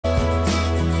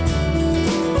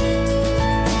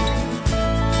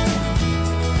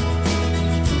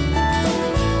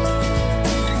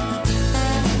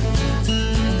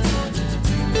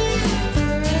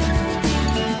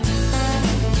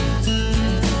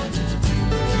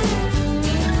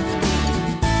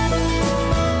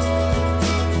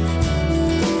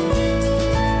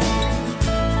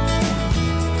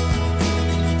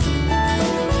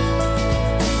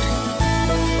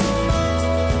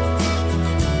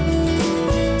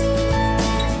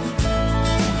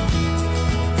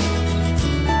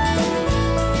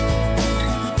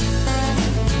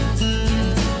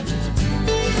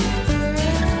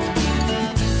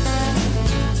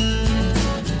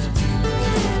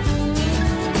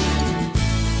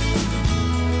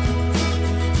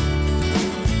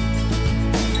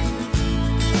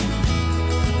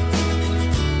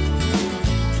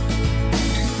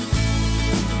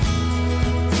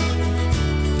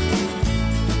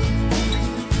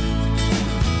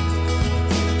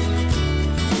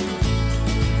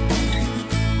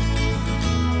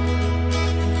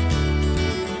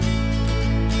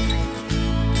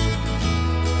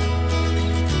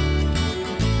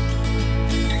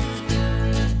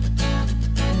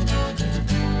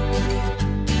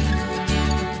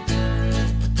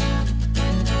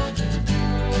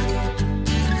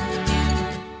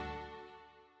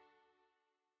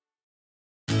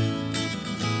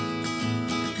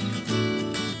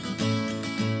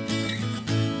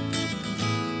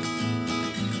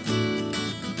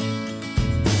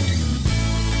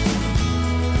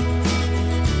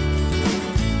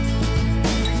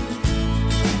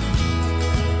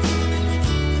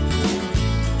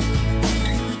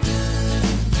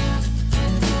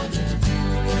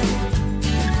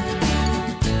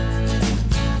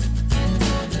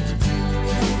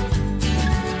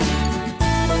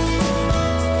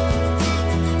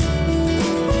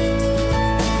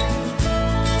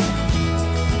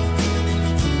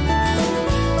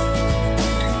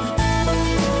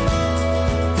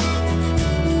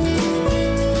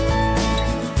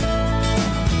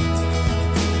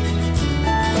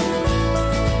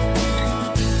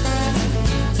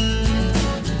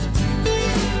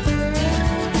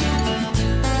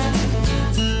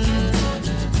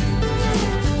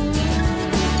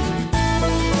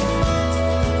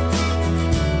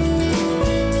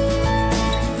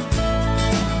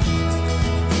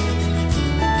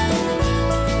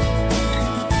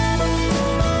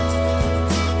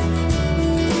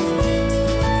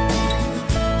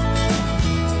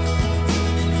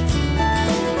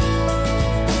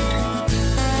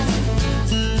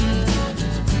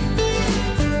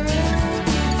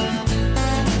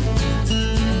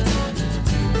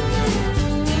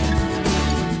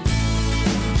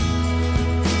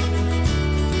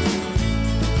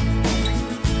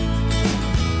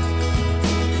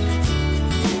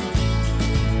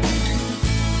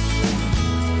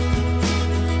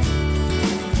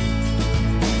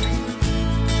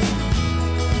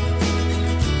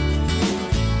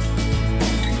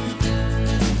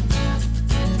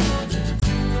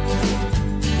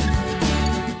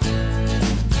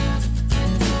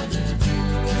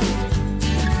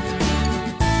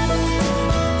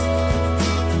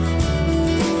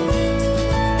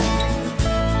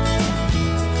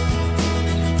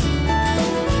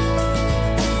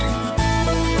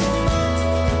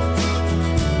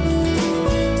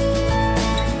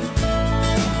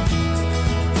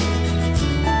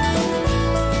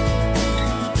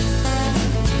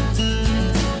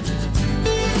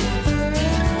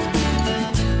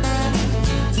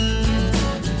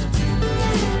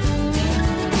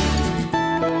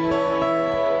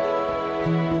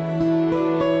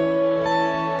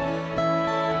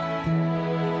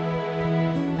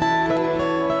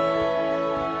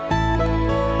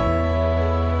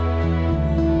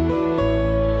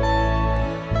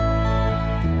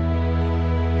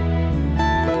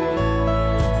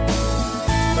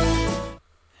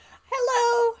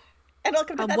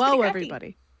Hello, Crafty.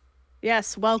 everybody.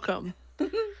 Yes, welcome.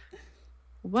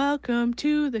 Welcome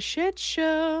to the shit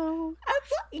show.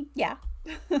 Yeah.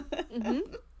 Mm-hmm.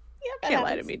 Yeah, that Can't lie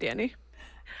to happens. me, Danny.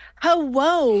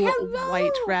 Hello, White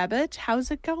Hello. Rabbit. How's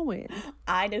it going?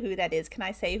 I know who that is. Can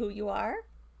I say who you are?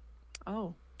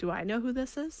 Oh, do I know who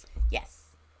this is?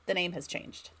 Yes. The name has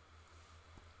changed.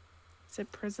 Is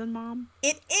it Prison Mom?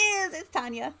 It is. It's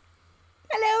Tanya.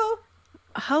 Hello.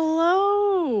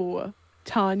 Hello,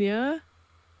 Tanya.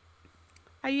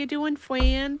 How you doing,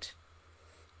 friend?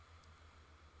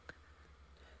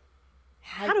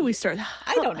 How do we start?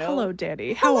 I don't know. Hello,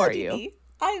 Danny. How Hello, are DB. you?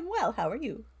 I am well. How are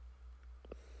you?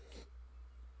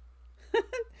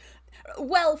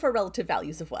 Well, for relative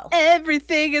values of well.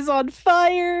 Everything is on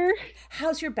fire.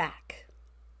 How's your back?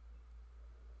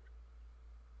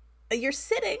 You're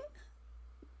sitting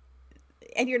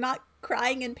and you're not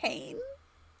crying in pain.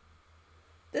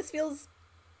 This feels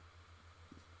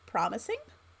promising.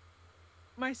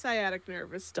 My sciatic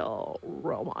nerve is still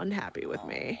real unhappy with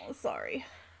me. Oh, sorry.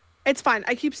 It's fine.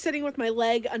 I keep sitting with my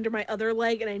leg under my other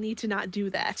leg, and I need to not do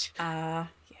that. Yeah.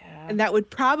 And that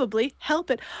would probably help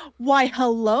it. Why,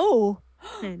 hello,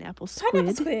 Pineapple Squid.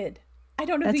 Pineapple Squid. I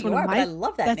don't know who you are, but I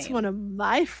love that name. That's one of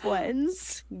my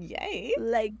friends. Yay.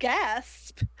 Like,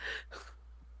 gasp.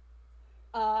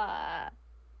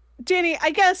 Danny,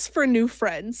 I guess for new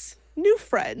friends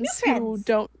who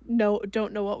don't know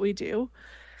what we do.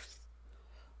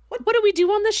 What do we do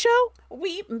on the show?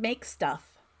 We make stuff.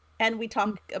 And we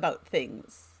talk about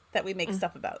things that we make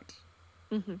stuff about.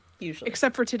 Mm-hmm. Usually.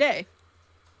 Except for today.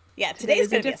 Yeah, today's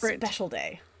going to be a special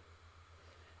day.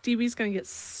 DB's going to get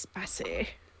spicy.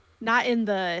 Not in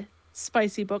the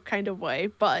spicy book kind of way,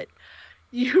 but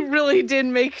you really did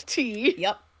make tea.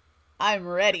 Yep. I'm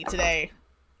ready today.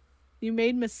 You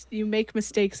make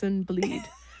mistakes and bleed.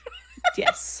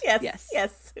 Yes.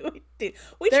 Yes, we do.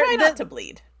 We try not to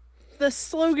bleed. The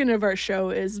slogan of our show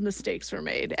is "Mistakes were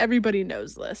made." Everybody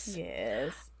knows this.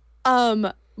 Yes.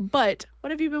 But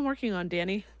what have you been working on,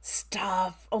 Danny?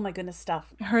 Stuff. Oh my goodness,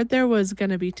 stuff. I heard there's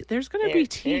gonna be tea. There is going to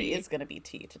be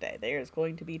tea today. There is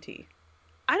going to be tea.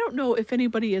 I don't know if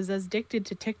anybody is as addicted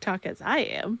to TikTok as I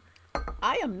am.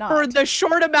 I am not. For the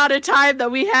short amount of time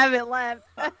that we have it left.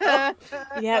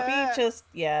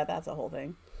 Yeah, that's a whole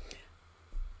thing.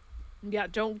 Yeah,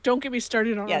 don't get me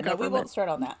started on our government. No, we won't start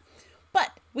on that. But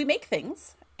we make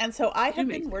things, and so I have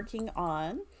been working on,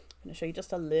 I'm going to show you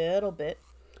just a little bit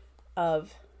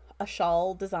of a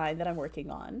shawl design that I'm working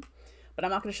on. But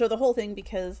I'm not going to show the whole thing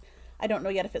because I don't know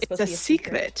yet if it's supposed to be a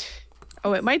secret.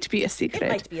 Oh, it might be a secret. It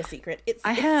might be a secret. It's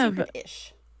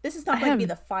secret-ish. This is not going to be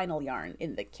the final yarn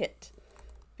in the kit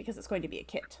because it's going to be a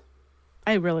kit.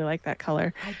 I really like that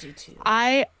color. I do too.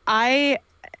 I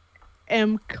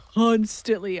am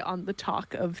constantly on the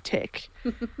talk of tick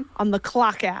on the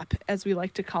clock app, as we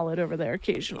like to call it over there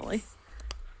occasionally.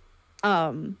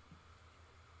 Yes.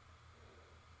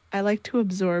 I like to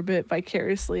absorb it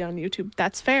vicariously on YouTube.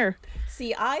 That's fair.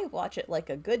 See, I watch it like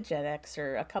a good Gen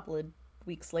Xer a couple of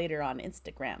weeks later on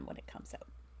Instagram when it comes out.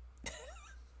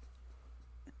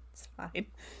 It's fine.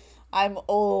 I'm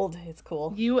old. It's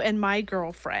cool. You and my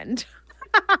girlfriend.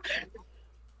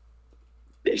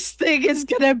 This thing is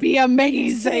gonna be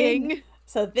amazing.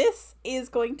 So this is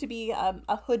going to be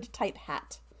a hood type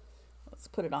hat. Let's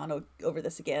put it on over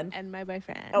this again. And my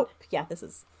boyfriend. Oh yeah, this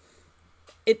is.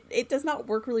 It does not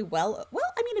work really well.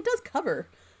 Well, I mean, it does cover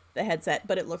the headset,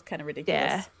 but it looks kind of ridiculous.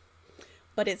 Yeah.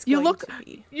 But it's going to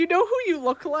be. You know who you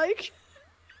look like?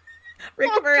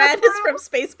 Rick Moranis from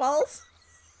Spaceballs.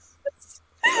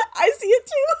 I see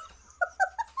it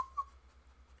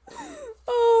too.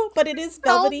 Oh, but it is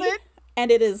velvety. And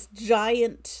it is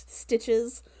giant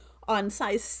stitches on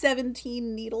size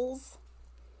 17 needles.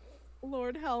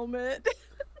 Lord Helmet.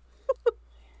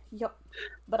 Yep.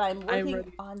 But I'm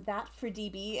working on that for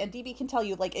DB, and DB can tell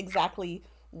you like exactly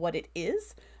what it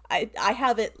is. I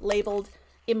have it labeled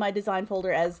in my design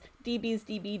folder as DB's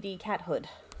DBD cat hood.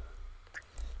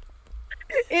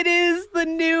 It is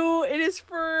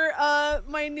for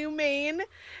my new main.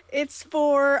 It's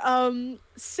for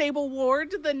Sable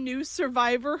Ward, the new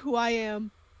survivor who I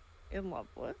am in love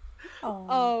with.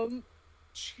 Oh.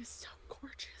 She is so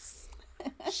gorgeous.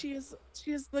 She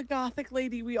is the gothic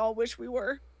lady we all wish we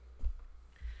were.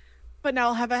 But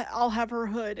now I'll have her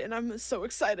hood, and I'm so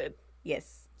excited.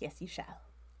 Yes, you shall.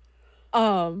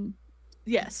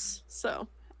 Yes. So.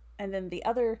 And then the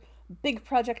other big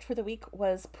project for the week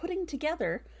was putting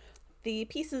together the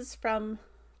pieces from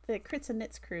the Crits and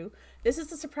Knits crew. This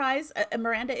is a surprise.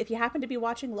 Miranda, if you happen to be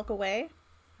watching, look away.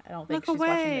 I don't think she's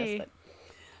watching this, but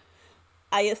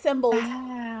I assembled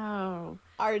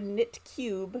our knit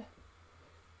cube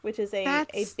which is a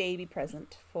That's baby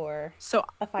present for so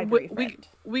a fibry friend.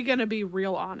 we gonna be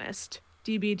real honest.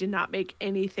 DB did not make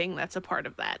anything that's a part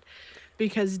of that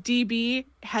because DB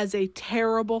has a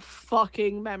terrible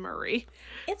fucking memory.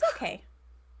 It's okay.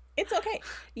 It's okay.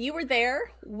 You were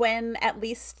there when at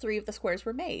least 3 of the squares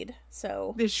were made,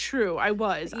 so It's true. I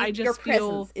was. I your just feel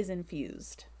presence is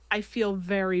infused. I feel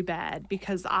very bad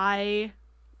because I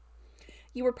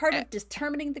You were part of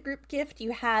determining the group gift.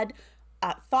 You had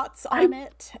thoughts on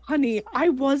it. honey, I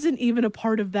wasn't even a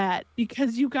part of that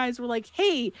because you guys were like,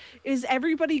 "Hey, is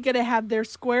everybody gonna have their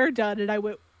square done?" And I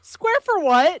went, "Square for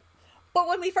what?" But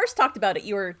when we first talked about it,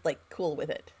 you were like cool with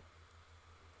it.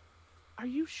 Are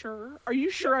you sure? Are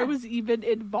you sure I was even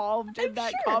involved in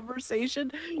that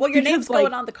conversation? Well, your name's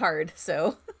going on the card,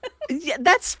 so. Yeah,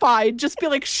 that's fine. Just be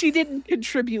like, she didn't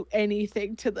contribute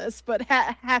anything to this, but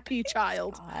happy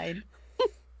child. Fine.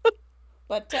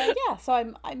 But yeah,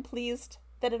 so I'm pleased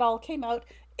that it all came out.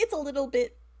 It's a little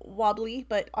bit wobbly,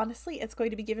 but honestly, it's going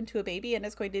to be given to a baby, and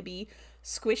it's going to be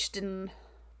squished and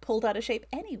pulled out of shape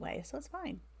anyway, so it's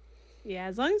fine. Yeah,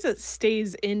 as long as it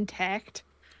stays intact,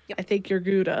 yep. I think you're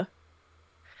good.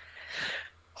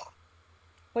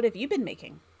 What have you been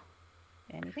making?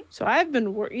 Anything? So I've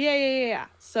been yeah.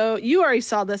 So you already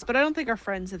saw this, but I don't think our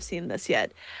friends have seen this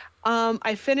yet.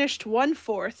 I finished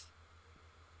 1/4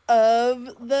 of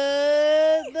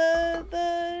the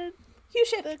hue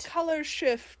shift, the color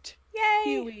shift, yay,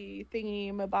 huey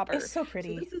thingy mabobber. It's so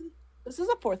pretty. So this is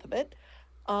a 1/4 of it.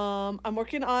 I'm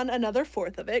working on another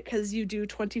 1/4 of it because you do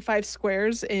 25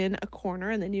 squares in a corner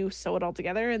and then you sew it all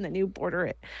together and then you border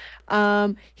it.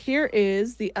 Here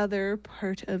is the other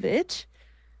part of it.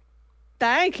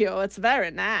 Thank you. It's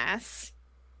very nice.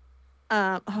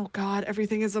 Oh God,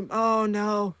 everything is oh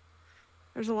no.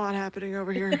 There's a lot happening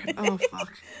over here. Oh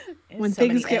fuck. When so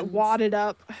things get wadded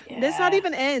up. Yeah. This not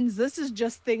even ends. This is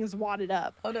just things wadded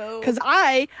up. Oh no. Because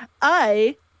I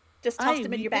just tossed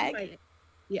them in your bag.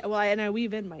 Yeah, well, and I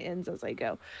weave in my ends as I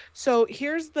go. So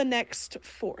here's the next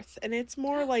 1/4, and it's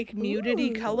more like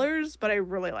mutedy colors, but I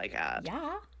really like it.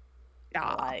 Yeah.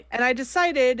 Yeah. And I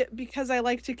decided, because I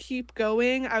like to keep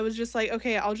going, I was just like,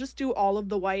 okay, I'll just do all of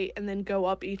the white and then go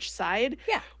up each side.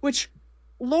 Yeah. Which,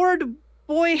 Lord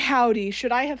boy howdy,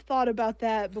 should I have thought about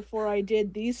that before I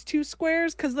did these 2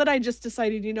 squares? Because then I just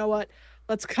decided, you know what?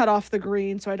 Let's cut off the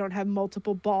green so I don't have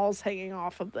multiple balls hanging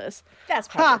off of this. That's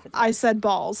probably I said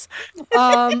balls.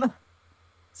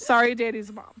 Sorry,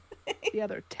 Danny's mom. The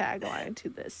other tagline to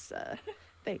this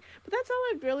thing. But that's all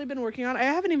I've really been working on. I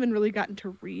haven't even really gotten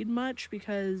to read much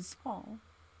because well,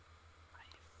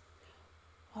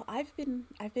 I've been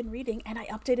reading, and I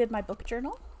updated my book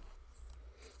journal.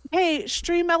 Hey,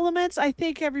 stream elements, I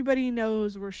think everybody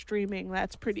knows we're streaming.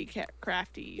 That's pretty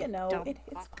crafty. You know, it's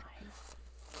fine.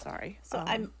 Sorry. So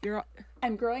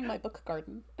I'm growing my book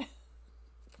garden.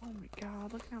 Oh my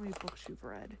God, look how many books you've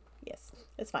read. Yes,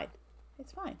 it's fine.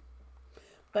 It's fine.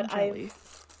 But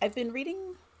I've been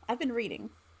reading.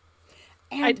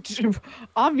 And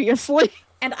obviously.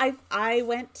 And I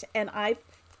went and I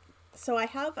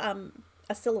have a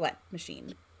silhouette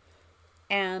machine.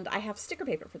 And I have sticker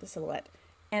paper for the silhouette.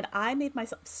 And I made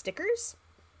myself stickers.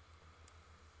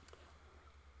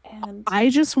 And I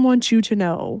just want you to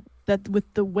know that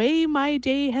with the way my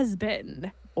day has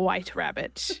been, White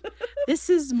Rabbit, this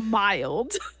is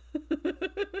mild.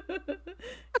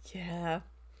 Yeah.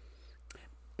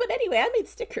 But anyway, I made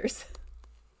stickers.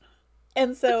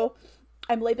 And so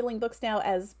I'm labeling books now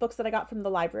as books that I got from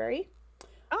the library,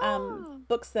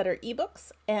 books that are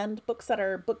ebooks, and books that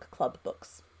are book club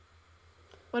books.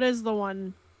 What is the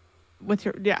one with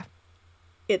your, yeah?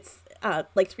 It's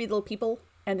like 3 Little People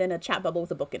and then a chat bubble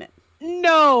with a book in it.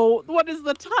 No! What is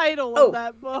the title of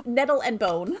that book? Nettle and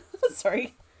Bone.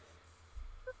 Sorry.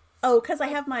 Oh, because I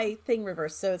have my thing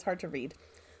reversed, so it's hard to read.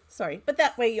 Sorry. But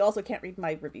that way you also can't read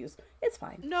my reviews. It's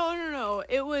fine. No.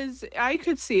 It was, I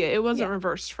could see it. It wasn't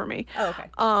reversed for me. Oh, okay.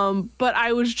 But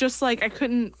I was just like, I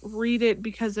couldn't read it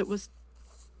because it was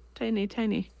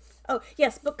tiny. Oh,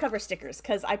 yes, book cover stickers,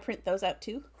 because I print those out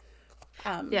too.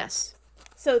 Yes.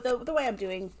 So the way I'm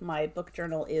doing my book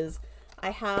journal is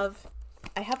I have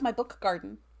my book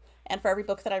garden, and for every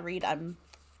book that I read, I'm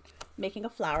making a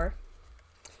flower.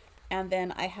 And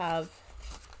then I have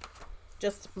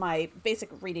just my basic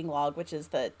reading log, which is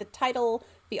the title,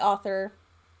 the author,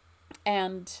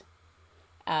 and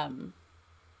the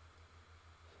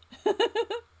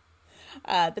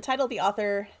title, the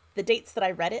author, the dates that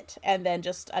I read it, and then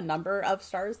just a number of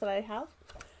stars that I have.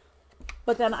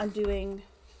 But then I'm doing,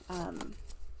 let's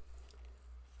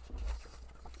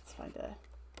find a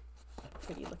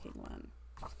pretty looking one.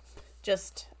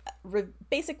 Just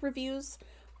basic reviews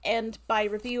And by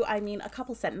review, I mean a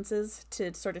couple sentences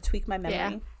to sort of tweak my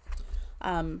Yeah.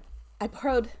 memory. I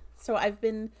borrowed, so I've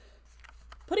been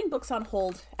putting books on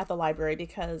hold at the library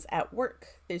because at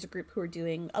work there's a group who are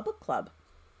doing a book club.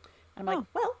 I'm like, Oh,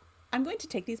 well, I'm going to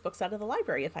take these books out of the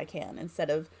library if I can, instead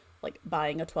of like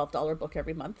buying a $12 book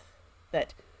every month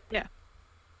that, yeah.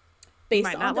 You based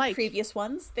might on not the like. previous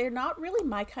ones, they're not really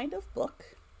my kind of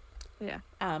book. Yeah.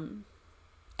 And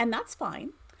that's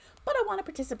fine. But I want to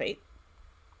participate.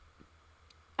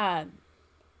 Um,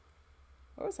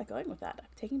 where was I going with that? I'm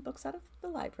taking books out of the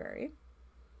library.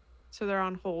 So they're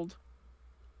on hold.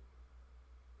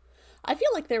 I feel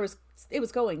like it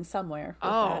was going somewhere with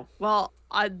that. Oh, well,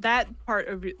 that part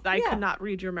of I could Yeah. not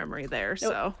read your memory there,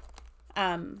 Nope. so.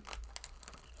 Um,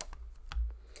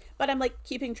 but I'm like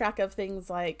keeping track of things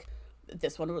like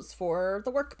this one was for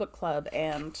the workbook club,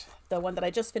 and the one that I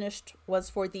just finished was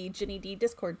for the Ginny D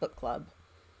Discord book club.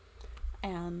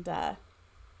 And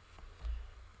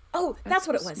oh, that's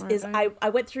what it was. Smart. Is I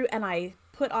went through and I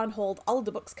put on hold all of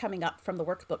the books coming up from the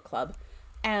workbook club,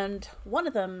 and one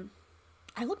of them,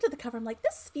 I looked at the cover. I'm like,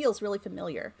 this feels really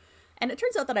familiar, and it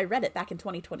turns out that I read it back in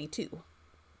 2022.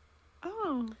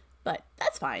 Oh, But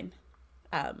that's fine.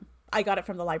 I got it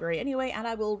from the library anyway, and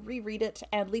I will reread it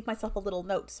and leave myself a little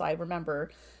note so I remember,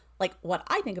 like, what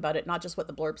I think about it, not just what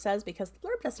the blurb says, because the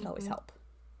blurb doesn't always help.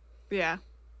 yeah.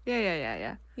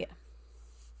 Yeah. Yeah.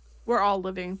 We're all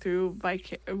living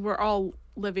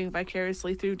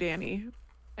vicariously through Danny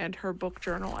and her book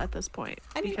journal at this point.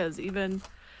 I mean, Because even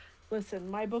listen,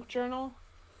 my book journal,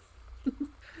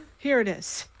 here it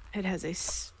is. It has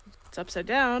it's upside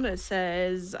down. It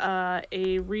says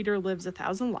a reader lives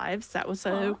 1,000 lives. That was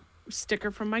a aw. sticker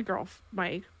from my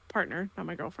partner, not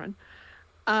my girlfriend.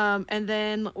 And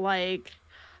then like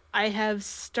I have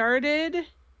started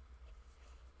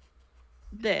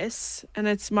this, and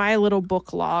it's my little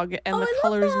book log, and Oh, the I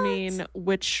colors love mean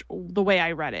the way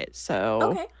I read it. that. So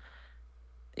Okay.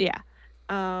 yeah.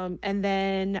 And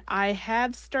then I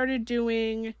have started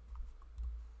doing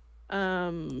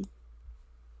um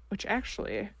which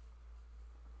actually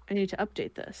I need to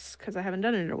update this because I haven't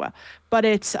done it in a while. But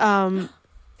it's The ABC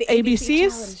ABCs.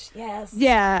 challenge. Yes.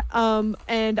 Yeah.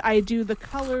 And I do the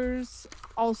colors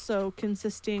also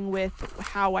consisting with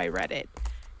how I read it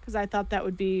because I thought that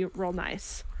would be real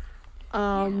nice.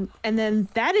 Yeah. And then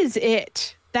that is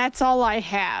it. That's all I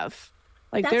have.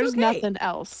 Like That's there's okay. nothing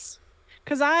else.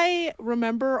 Cuz I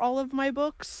remember all of my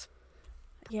books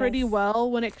pretty Yes. well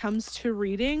when it comes to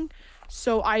reading.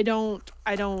 So I don't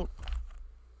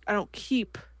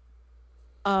keep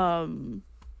um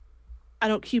I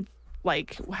don't keep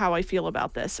like how I feel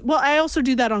about this. Well, I also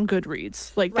do that on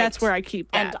Goodreads. Like that's Right. where I keep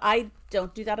And that. I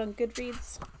don't do that on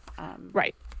Goodreads.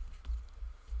 Right.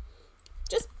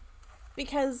 Just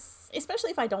because, especially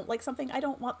if I don't like something, I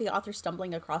don't want the author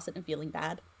stumbling across it and feeling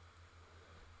bad.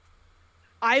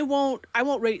 I won't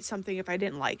rate something if I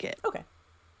didn't like it. Okay.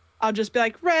 I'll just be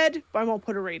like read, but I won't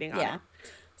put a rating on Yeah. it.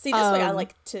 See, this way I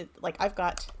like to, like, I've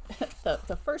got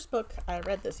the first book I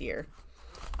read this year.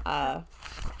 What I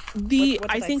did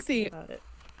I think say about it?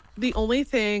 the only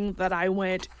thing that I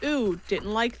went, ooh,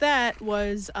 didn't like that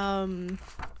was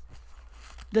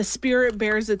The Spirit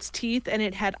Bears Its Teeth, and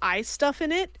it had eye stuff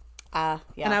in it. Yeah.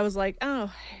 And I was like,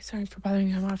 oh, sorry for bothering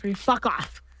you. I'm off. Fuck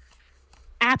off.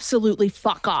 Absolutely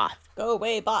fuck off. Go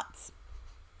away, bots.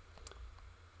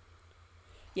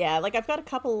 Yeah, like I've got a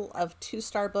couple of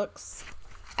 2-star books.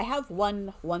 I have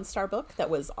one 1-star book that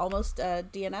was almost a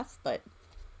DNF, but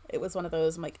it was one of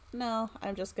those. I'm like, no,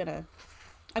 I'm gonna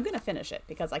finish it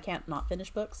because I can't not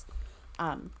finish books.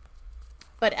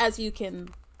 But as you can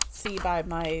see by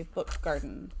my book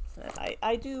garden, I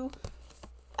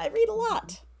read a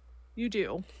lot, You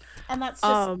do. and that's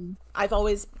just I've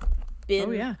always been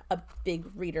Oh, yeah. a big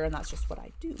reader, and that's just what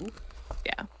I do.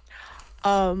 Yeah.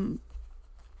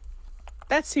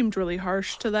 That seemed really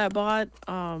harsh to that bot.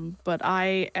 But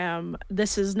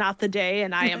this is not the day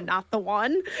and I am not the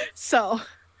one. So,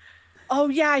 oh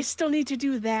yeah, I still need to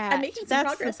do that. I'm making some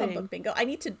That's the progress on thing. book bingo. I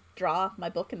need to draw my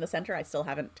book in the center. I still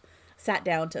haven't sat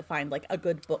down to find like a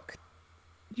good book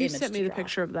You image sent me to the draw.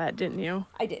 picture of that, didn't you?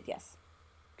 I did, yes.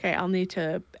 Okay, I'll need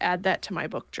to add that to my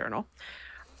book journal.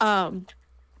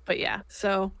 But yeah,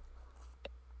 so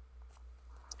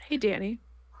hey Danny.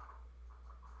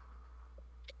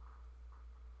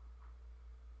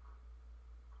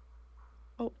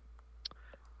 Oh,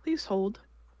 please hold.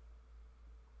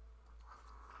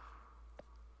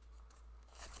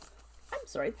 I'm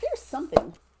sorry. There's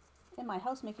something in my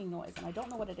house making noise, and I don't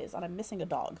know what it is, and I'm missing a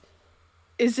dog.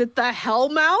 Is it the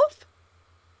Hellmouth?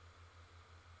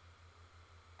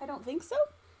 I don't think so.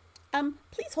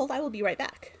 Please hold. I will be right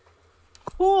back.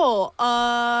 Cool.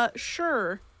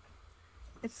 Sure.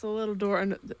 It's the little door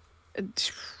and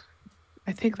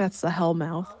I think that's the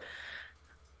Hellmouth.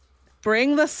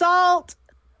 Bring the salt.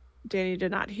 Danny did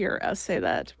not hear us say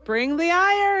that. Bring the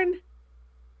iron.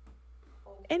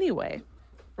 Anyway,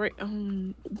 right.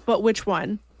 But which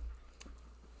one?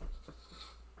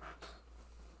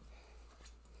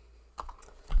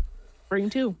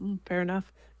 Bring two. Fair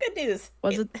enough. Good news.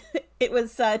 Was it? It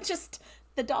was just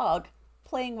the dog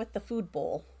playing with the food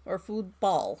bowl or food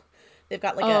ball. They've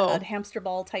got like a hamster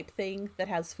ball type thing that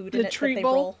has food in it that they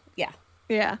roll. Yeah.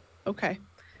 Yeah. Okay.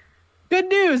 Good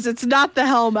news. It's not the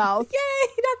Hellmouth. Yay!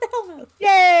 Not the Hellmouth.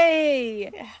 Yay!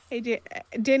 Yeah. Hey,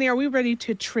 Danny, are we ready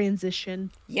to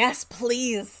transition? Yes,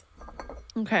 please.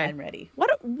 Okay. I'm ready.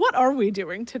 What are we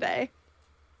doing today?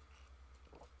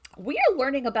 We are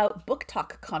learning about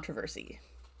BookTok controversy.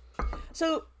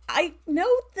 So I know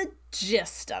the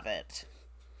gist of it.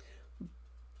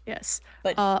 Yes.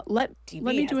 But let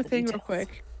me do a thing real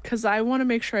quick because I want to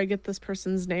make sure I get this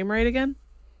person's name right again.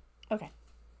 Okay.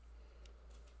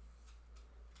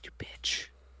 You bitch.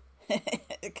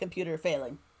 Computer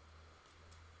failing.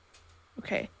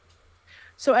 Okay.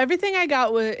 So everything I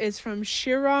got is from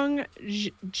Shirong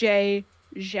J.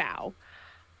 Zhao.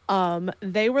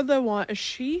 They were the one, I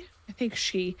think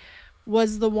she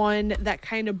was the one that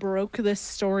kind of broke this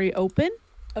story open.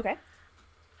 Okay.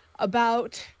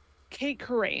 About Kate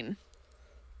Corain.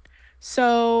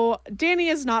 So Danny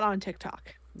is not on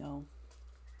TikTok. No.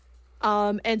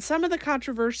 And some of the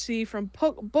controversy from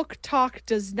BookTok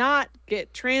does not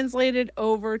get translated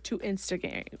over to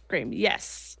Instagram.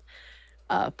 Yes.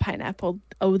 Pineapple.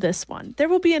 Oh, this one. There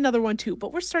will be another one too,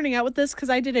 but we're starting out with this because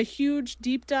I did a huge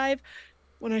deep dive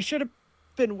when I should have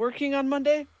been working on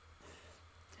Monday.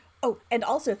 Oh, and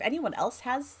also if anyone else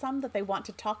has some that they want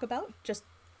to talk about, just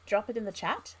drop it in the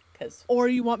chat. Or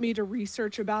you want me to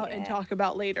research about and talk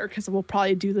about later because we'll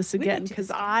probably do this again because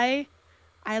I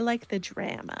like the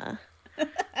drama.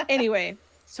 Anyway,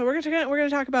 so we're gonna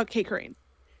talk about Kate Corain.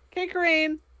 Kate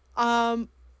Corain,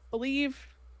 believe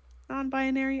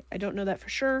non-binary. I don't know that for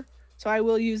sure, so I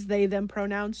will use they them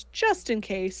pronouns just in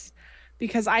case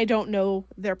because I don't know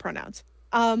their pronouns.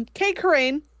 Kate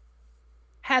Corain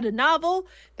had a novel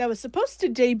that was supposed to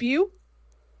debut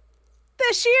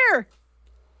this year.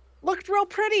 Looked real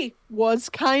pretty. Was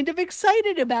kind of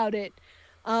excited about it.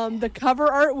 The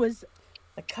cover art was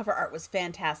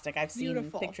fantastic. I've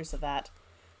seen pictures of that.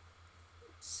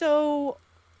 So,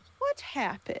 what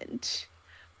happened?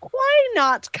 Why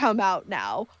not come out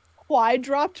now? Why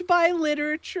dropped by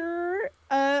literature,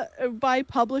 by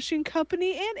publishing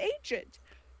company and agent?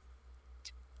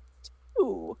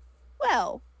 Ooh,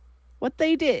 well, what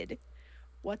they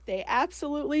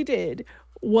absolutely did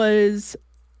was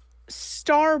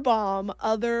starbomb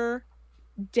other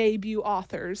debut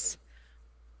authors,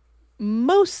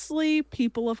 mostly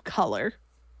people of color.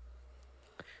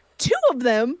 Two of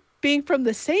them being from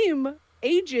the same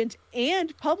agent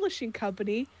and publishing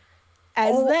company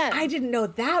as them. I didn't know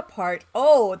that part.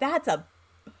 Oh, that's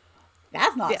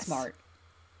not smart.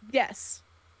 Yes.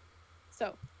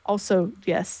 So, also,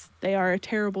 yes, they are a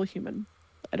terrible human.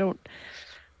 Yep.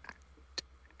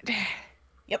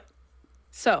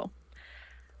 So,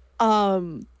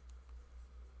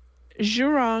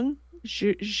 Zhirong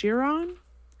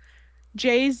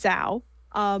J. Zhao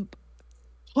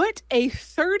put a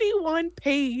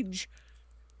 31-page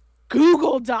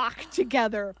Google Doc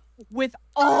together with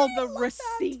all the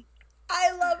receipts.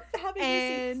 I love having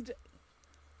receipts. And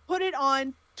put it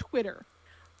on Twitter.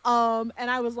 And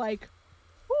I was like,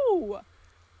 ooh,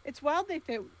 it's wild they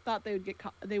thought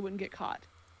they wouldn't get caught.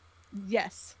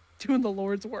 Yes. Doing the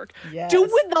Lord's work. Yes. Doing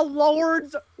the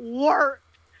Lord's work.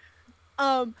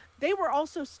 They were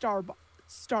also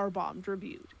star-bombed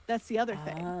reviewed. That's the other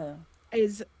thing.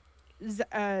 Is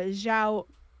Zhao.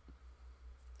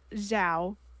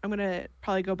 I'm gonna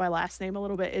probably go by last name a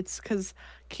little bit. It's because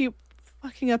keep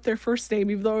fucking up their first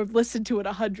name, even though I've listened to it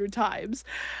 100 times.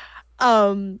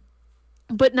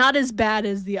 But not as bad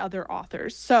as the other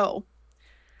authors. So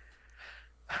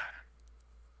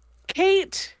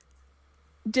Kate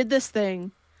did this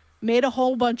thing, made a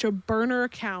whole bunch of burner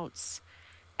accounts,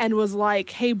 and was like,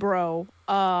 hey bro,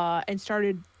 and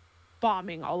started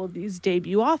bombing all of these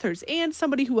debut authors and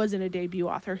somebody who wasn't a debut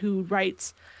author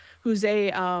who's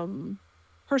a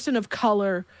person of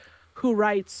color who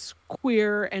writes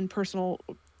queer and person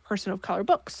of color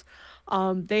books.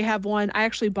 They have one. I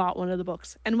actually bought one of the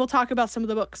books, and we'll talk about some of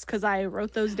the books because I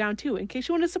wrote those down too in case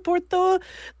you want to support the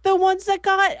ones that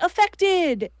got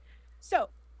affected. So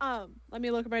let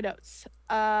me look at my notes.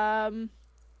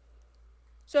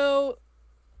 So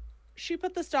she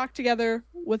put the stock together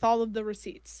with all of the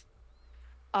receipts.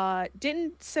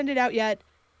 Didn't send it out yet.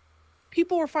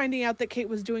 People were finding out that Kate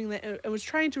was doing that and was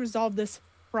trying to resolve this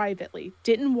privately.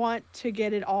 Didn't want to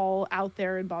get it all out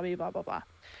there and blah, blah, blah, blah, blah.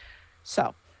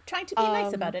 So, Trying to be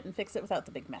nice about it and fix it without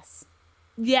the big mess.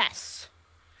 yes.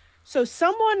 So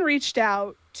someone reached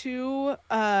out to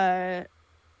Zhao.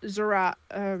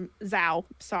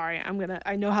 Sorry,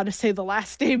 I know how to say the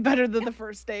last name better than the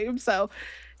first name. So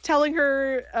telling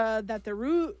her that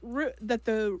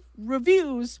the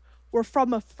reviews were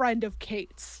from a friend of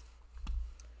Kate's.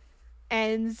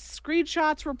 And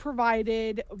screenshots were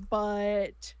provided,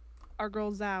 but our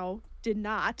girl Zhao did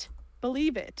not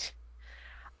believe it.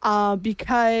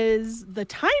 Because the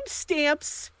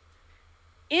timestamps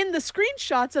in the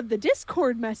screenshots of the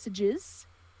Discord messages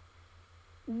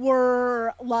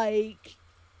were like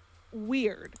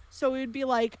weird. So it would be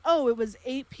like, oh, it was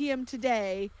 8 p.m.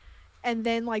 today. And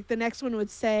then like the next one would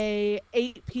say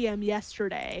 8 p.m.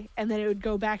 yesterday. And then it would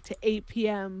go back to 8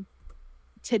 p.m.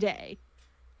 today.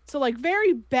 So like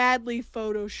very badly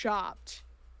photoshopped.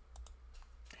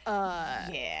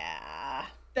 Yeah.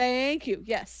 Thank you.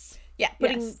 Yes. Yeah,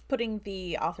 putting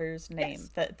the author's name,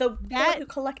 yes. the one who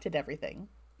collected everything.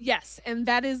 Yes, and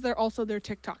that is also their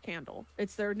TikTok handle.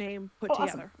 It's their name put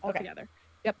together, all together.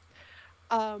 Yep.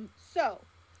 So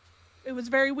it was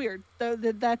very weird.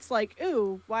 That's like,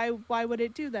 ooh, why would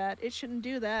it do that? It shouldn't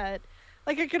do that.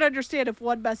 Like I could understand if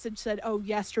one message said, "Oh,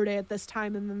 yesterday at this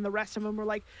time," and then the rest of them were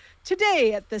like,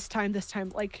 "Today at this time."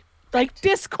 Like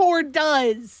Discord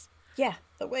does. Yeah,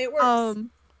 the way it works.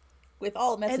 With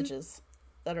all messages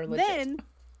that are legit. Then,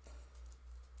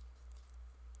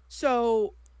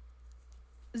 so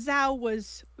Zhao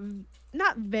was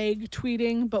not vague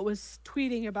tweeting, but was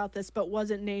tweeting about this, but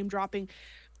wasn't name dropping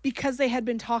because they had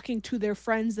been talking to their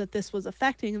friends that this was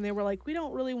affecting, and they were like, we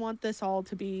don't really want this all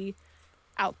to be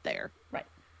out there. Right.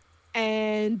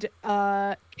 And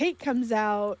Kate comes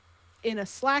out in a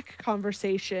Slack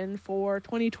conversation for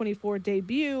 2024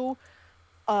 debut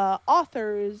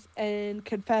authors and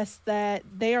confess that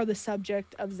they are the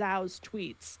subject of Zhao's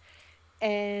tweets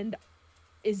and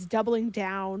is doubling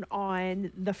down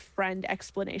on the friend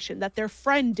explanation that their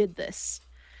friend did this,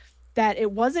 that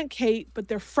it wasn't Kate, but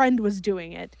their friend was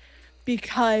doing it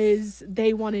because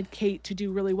they wanted Kate to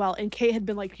do really well. And Kate had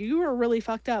been like, you were really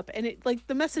fucked up. And it like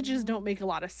the messages don't make a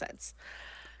lot of sense.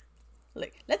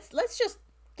 Like, let's just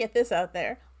get this out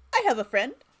there. I have a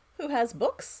friend who has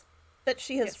books that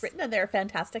she has written, and they're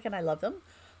fantastic, and I love them.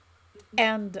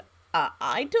 And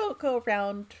I don't go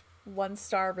around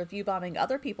 1-star review bombing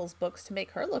other people's books to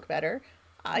make her look better.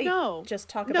 I just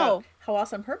talk about how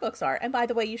awesome her books are. And by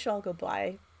the way, you should all go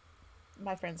buy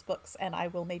my friend's books, and I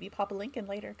will maybe pop a link in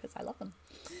later because I love them.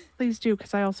 Please do,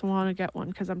 because I also want to get one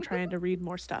because I'm trying to read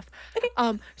more stuff. Okay.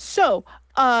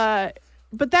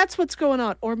 But that's what's going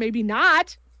on, or maybe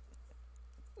not.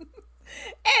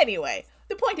 Anyway,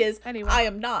 the point is, I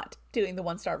am not doing the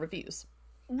 1-star reviews.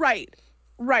 Right.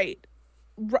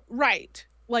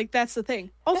 Like, that's the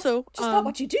thing. Also, that's just not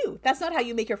what you do. That's not how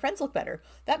you make your friends look better.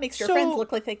 That makes your friends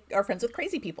look like they are friends with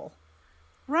crazy people.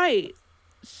 Right.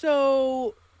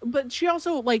 So, but she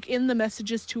also, like, in the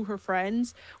messages to her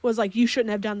friends was like, you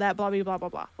shouldn't have done that, blah, blah, blah, blah,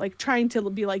 blah. Like, trying to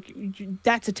be like,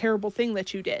 that's a terrible thing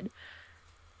that you did.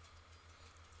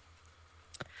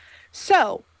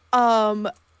 So,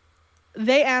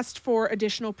 they asked for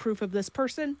additional proof of this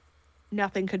person.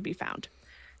 Nothing could be found.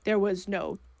 There was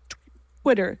no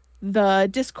Twitter. The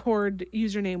Discord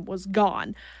username was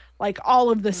gone. Like,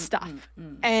 all of this stuff.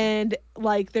 And,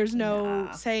 like, there's no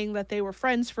saying that they were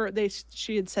friends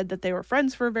she had said that they were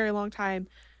friends for a very long time,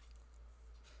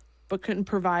 but couldn't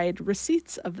provide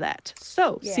receipts of that.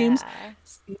 So, seems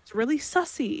really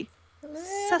sussy.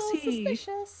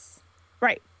 Suspicious.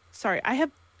 Right. Sorry, I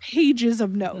have pages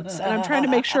of notes, and I'm trying to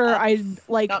make sure I,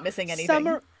 like... Not missing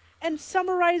anything.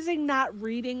 Summarizing, not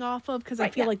reading off of, because I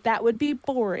feel like that would be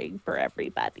boring for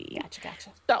everybody.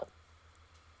 Gotcha. So,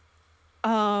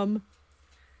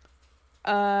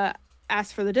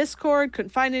 asked for the Discord,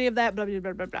 couldn't find any of that, blah, blah,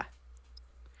 blah, blah, blah.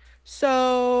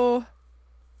 So,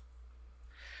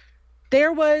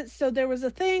 there was a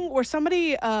thing where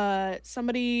somebody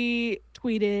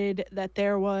tweeted that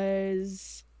there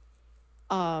was,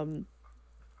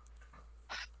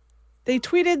 they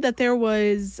tweeted that there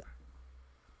was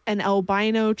an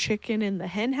albino chicken in the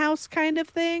hen house kind of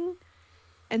thing.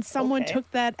 And someone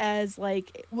took that as,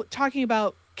 like, talking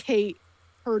about Kate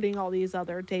hurting all these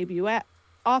other debut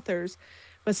authors,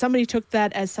 but somebody took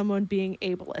that as someone being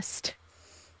ableist.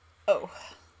 Oh.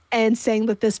 And saying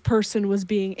that this person was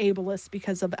being ableist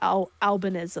because of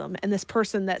albinism. And this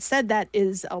person that said that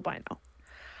is albino.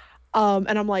 And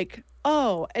I'm like,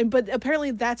 oh. But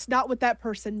apparently that's not what that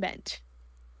person meant.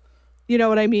 You know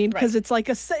what I mean? Right. Because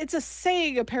it's a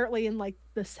saying apparently in like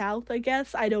the South, I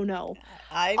guess. I don't know.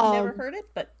 I've never Um, heard it,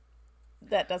 but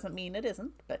that doesn't mean it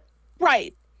isn't. But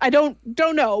right. I don't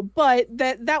know, but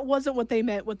that wasn't what they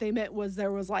meant. What they meant was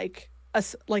there was like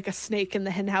like a snake in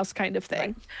the henhouse kind of right,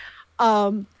 thing.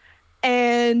 Um,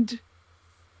 and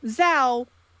Zhao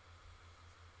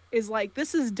is like,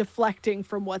 this is deflecting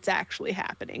from what's actually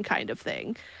happening, kind of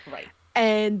thing. right.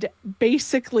 And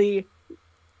basically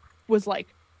was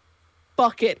like,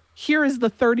 fuck it. Here is the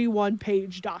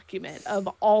 31-page document of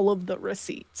all of the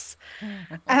receipts.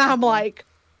 And I'm like,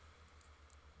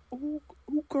 oh,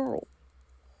 oh girl.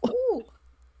 Ooh,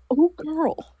 Oh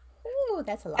girl. ooh,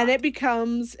 that's a And lot. it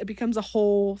becomes a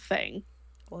whole thing.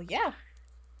 Well, yeah.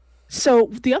 So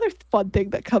the other fun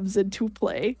thing that comes into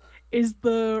play is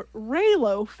the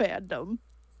Raylo fandom.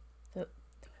 The,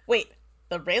 wait,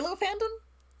 the Raylo fandom?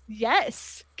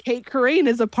 Yes, Kate Corain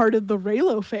is a part of the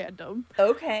Raylo fandom.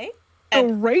 Okay. The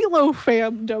And Raylo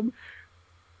fandom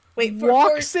wait, for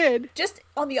walks in. just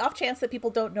on the off chance that people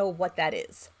don't know what that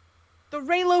is. The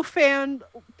Raylo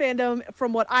fandom,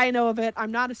 from what I know of it,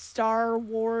 I'm not a Star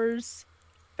Wars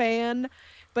fan,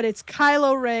 but it's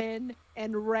Kylo Ren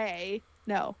and Rey.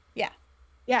 No, Yeah.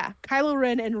 yeah, Kylo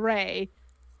Ren and Rey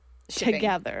Shipping.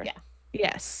 together. Yeah.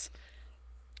 Yes,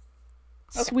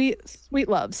 Okay. sweet, sweet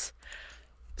loves.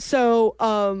 So,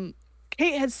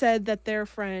 Kate had said that their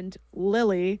friend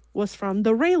Lily was from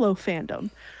the Raylo fandom.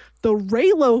 The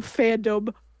Raylo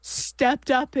fandom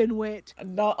stepped up and went,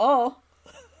 No. Oh.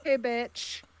 "Hey,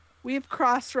 bitch, we've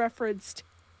cross-referenced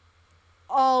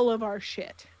all of our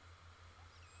shit,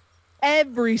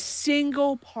 every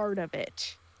single part of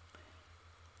it,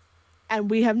 and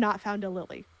we have not found a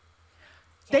Lily."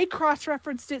 Yeah. They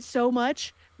cross-referenced it so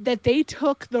much that they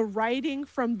took the writing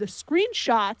from the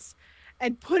screenshots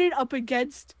and put it up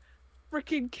against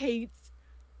freaking Kate's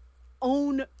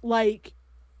own like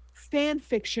fan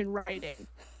fiction writing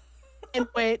and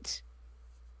went,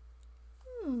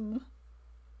 Hmm.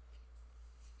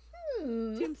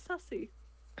 Hmm. seems sussy.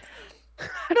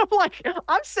 And I'm like,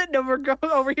 I'm sitting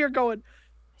over here going,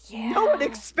 no one Yeah.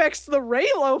 expects the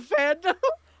Raylo fandom.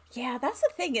 Yeah, that's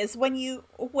the thing is when you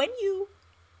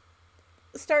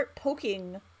start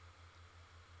poking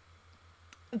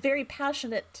very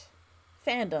passionate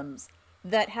fandoms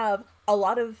that have a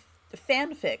lot of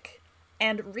fanfic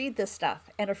and read this stuff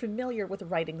and are familiar with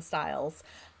writing styles,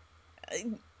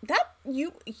 that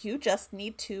you just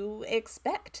need to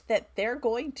expect that they're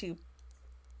going to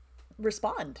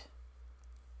respond.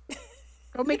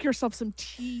 Go make yourself some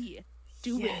tea.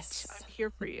 Do it. Yes. I'm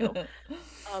here for you.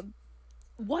 Um,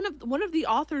 one of the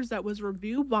authors that was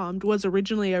review bombed was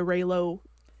originally a Raylo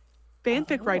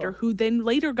fanfic writer Oh. who then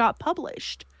later got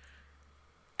published.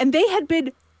 And they had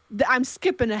been, I'm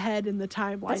skipping ahead in the That's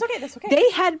timeline. okay, that's okay. They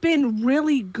had been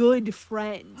really good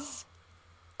friends.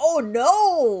 Oh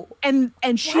no. And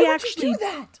Why would you do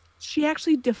that? she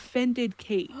actually defended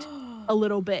Kate a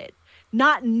little bit,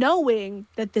 not knowing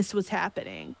that this was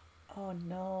happening. Oh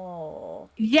no.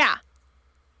 Yeah.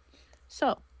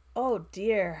 So, Oh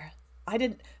dear. I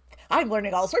didn't. I'm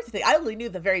learning all sorts of things. I only knew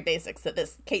the very basics that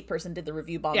this Kate person did the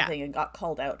review bomb yeah. thing and got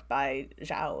called out by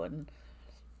Zhao and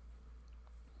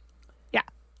Yeah.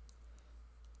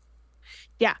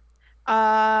 Yeah.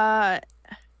 Uh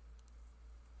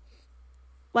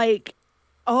like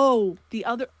oh, what?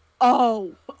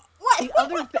 the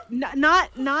other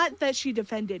not that she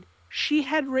defended. She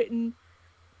had written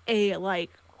a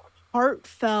like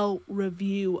heartfelt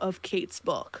review of Kate's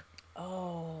book.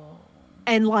 Oh.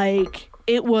 And like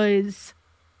it was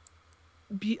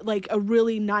like a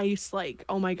really nice like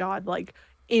oh my god like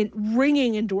in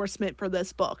ringing endorsement for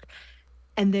this book,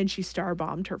 and then she star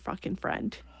bombed her fucking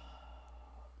friend.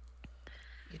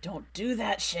 You don't do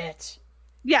that shit.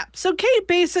 Yeah, so Kate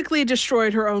basically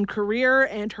destroyed her own career,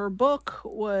 and her book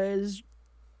was,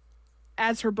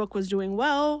 as her book was doing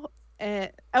well,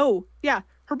 oh yeah,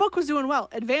 her book was doing well,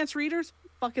 advanced readers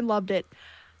fucking loved it.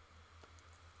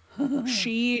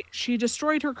 She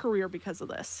destroyed her career because of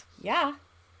this. Yeah.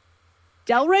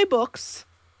 Del Rey Books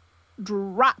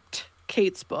dropped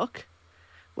Kate's book,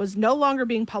 was no longer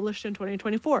being published in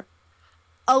 2024.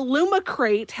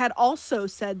 Illumicrate had also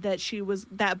said that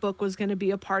that book was going to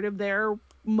be a part of their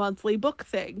monthly book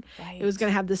thing. Right. It was going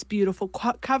to have this beautiful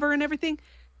cover and everything.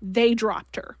 They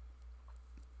dropped her.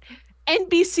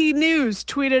 NBC News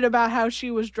tweeted about how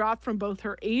she was dropped from both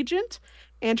her agent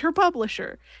and her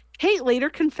publisher. Kate later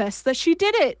confessed that she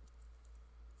did it.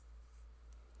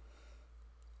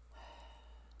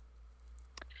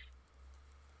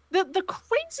 The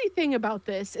crazy thing about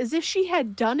this is if she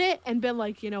had done it and been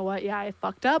like, you know what, yeah, I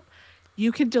fucked up,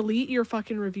 You can delete your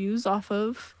fucking reviews off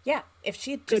of Yeah, if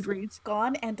she had just Goodreads.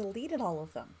 gone and deleted all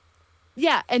of them.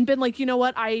 Yeah, and been like, you know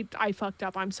what, I fucked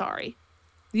up. I'm sorry.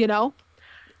 You know,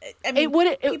 I it mean,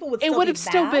 would people would it still would be have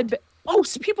still been. mad, Oh,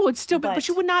 people would still be, but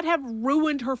she but would not have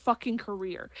ruined her fucking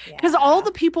career because all yeah.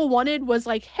 the people wanted was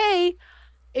like, hey,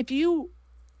 if you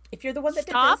If you're the one that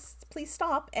did stop, this, please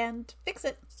stop and fix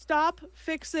it.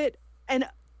 fix it, and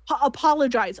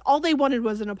apologize. All they wanted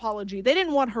was an apology. They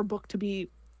didn't want her book to be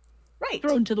Right.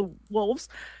 thrown to the wolves,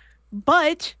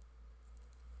 but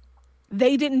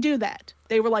they didn't do that.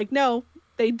 They were like, no,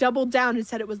 they doubled down and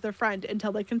said it was their friend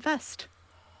until they confessed.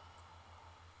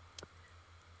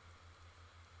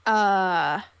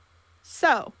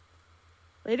 So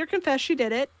later confessed she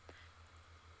did it,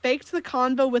 faked the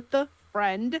convo with the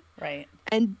friend, Right.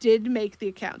 and did make the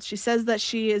accounts. She says that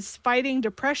she is fighting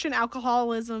depression,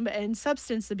 alcoholism, and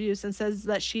substance abuse, and says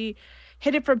that she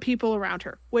hid it from people around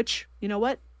her, which, you know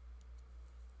what?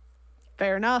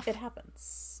 Fair It enough.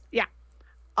 happens. Yeah.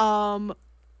 Um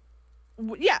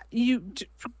yeah,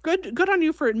 good on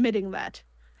you for admitting that.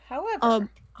 However, Um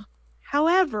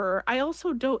however, I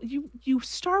also don't you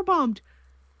star bombed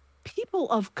people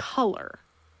of color.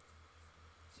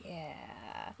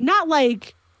 yeah. Not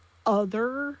like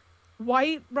other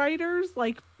white writers,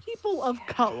 like people of Yeah.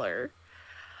 color.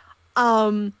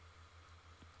 Um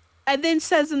and then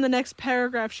says in the next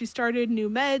paragraph she started new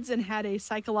meds and had a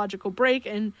psychological break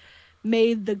and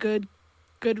made the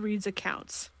Goodreads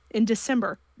accounts in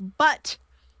December. But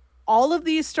all of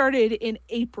these started in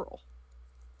April.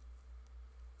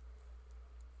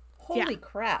 Yeah. Holy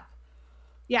crap.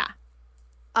 Yeah.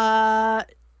 Uh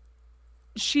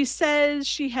she says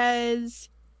she has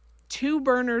two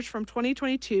burners from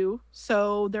 2022,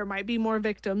 so there might be more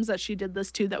victims that she did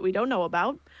this to that we don't know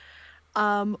about.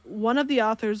 One of the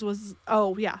authors was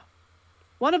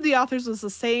one of the authors was the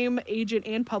same agent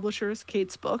and publisher as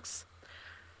Kate's books.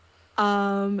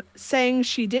 Saying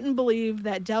she didn't believe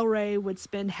that Del Rey would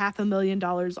spend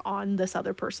 $500,000 on this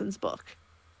other person's book.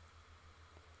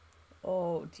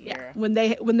 Oh Yeah, dear. when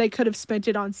they could have spent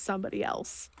it on somebody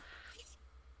else.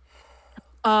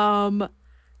 Um,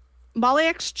 Molly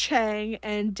X. Chang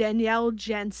and Danielle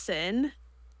Jensen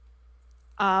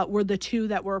were the two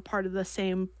that were part of the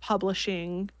same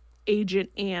publishing agent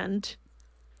and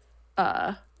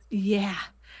uh yeah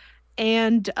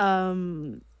and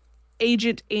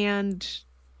agent and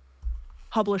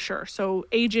publisher, so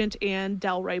agent and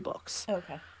Del Rey Books.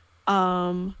 Okay.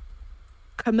 um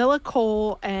Camilla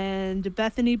Cole and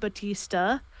Bethany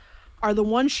Batista are the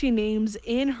ones she names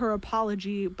in her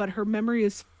apology, but her memory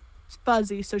is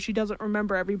fuzzy, so she doesn't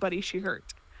remember everybody she hurt.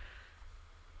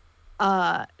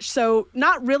 So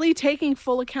not really taking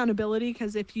full accountability,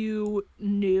 because if you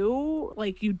knew,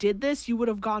 like, you did this, you would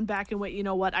have gone back and went, you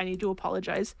know what, I need to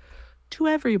apologize to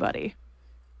everybody.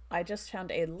 I just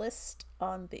found a list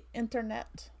on the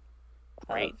internet of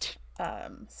Right.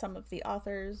 some of the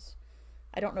authors.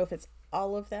 I don't know if it's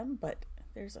all of them, but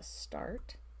there's a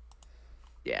start.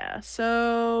 Yeah.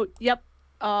 So, yep.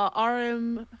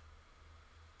 RM,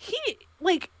 he,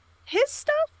 like, his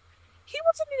stuff, he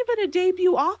wasn't even a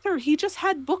debut author. He just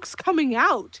had books coming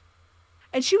out.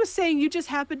 And she was saying you just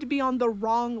happened to be on the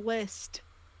wrong list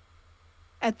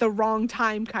at the wrong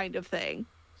time, kind of thing.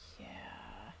 Yeah.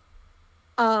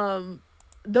 Um,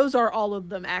 those are all of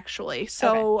them, actually. Okay.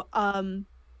 So,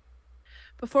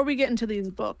 before we get into these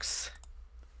books,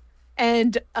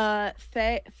 and Thea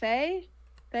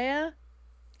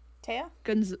Taya?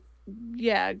 Guns,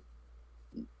 yeah,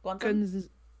 Guanzon? Guns,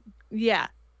 yeah,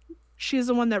 she's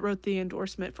the one that wrote the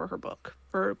endorsement for her book,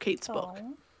 for Kate's book.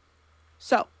 Oh.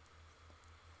 So,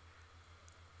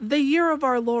 the year of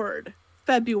our Lord,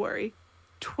 February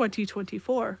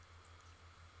 2024.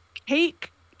 Kate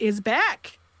is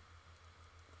back.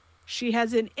 She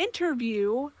has an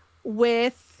interview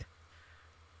with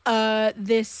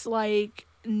this like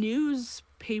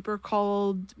newspaper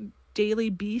called Daily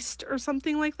Beast or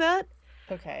something like that.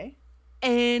 Okay.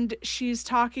 And she's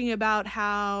talking about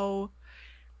how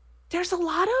there's a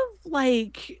lot of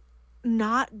like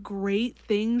not great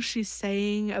things she's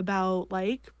saying about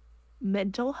like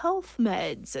mental health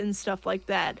meds and stuff like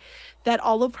that, that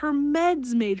all of her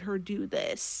meds made her do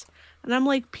this. And I'm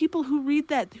like, people who read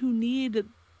that, who need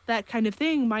that kind of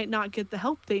thing, might not get the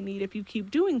help they need if you keep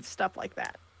doing stuff like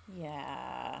that.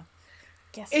 Yeah.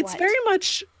 Guess It's what? very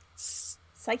much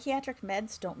Psychiatric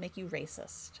meds don't make you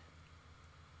racist.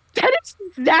 that is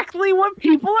exactly what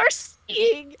people are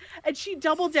seeing. And she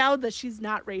doubled down that she's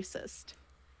not racist.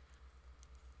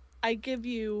 I give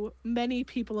you many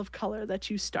people of color that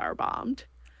you star bombed.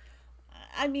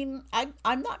 I mean,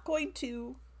 I'm not going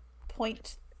to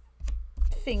point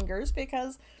fingers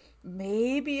because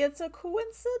Maybe it's a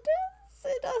coincidence.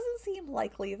 It doesn't seem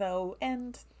likely though.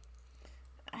 And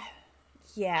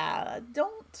yeah,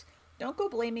 don't go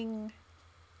blaming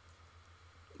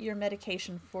your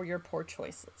medication for your poor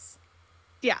choices.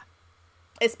 Yeah.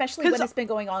 Especially when Because, it's been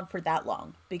going on for that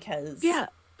long because yeah,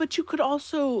 but you could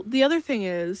also, the other thing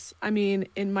is, I mean,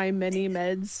 in my many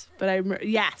meds, but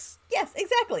yes, yes,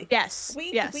 exactly. yes,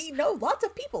 We yes. know lots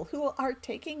of people who are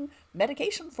taking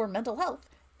medication for mental health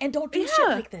and don't do shit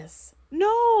Yeah. like this.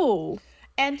 No.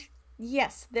 And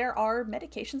yes, there are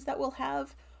medications that will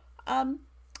have um,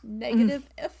 Mm. negative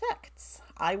effects.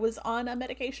 I was on a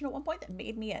medication at one point that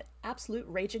made me an absolute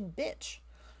raging bitch,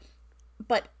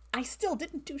 but I still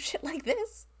didn't do shit like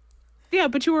this. Yeah,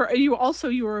 but you were a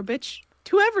bitch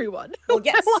to everyone. Well,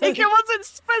 yes, Like it wasn't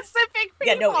specific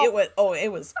yeah, no, people.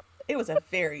 it was a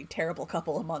very terrible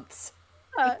couple of months.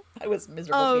 Uh, I was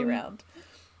miserable to be um around.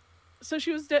 so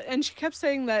and she kept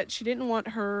saying that she didn't want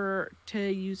her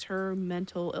to use her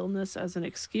mental illness as an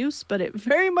excuse, but it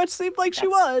very much seemed like she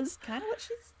That's was. kind of what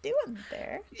she's doing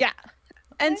there. Yeah.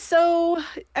 And Okay. so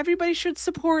everybody should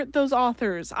support those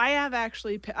authors. I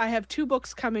have two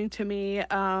books coming to me.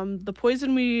 The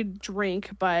Poison We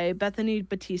Drink by Bethany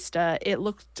Batista. It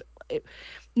was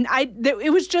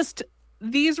just,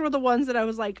 these were the ones that I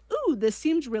was like, "Ooh, this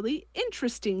seems really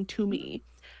interesting to Mm-hmm. me."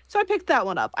 So I picked that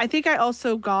one up. I think I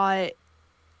also got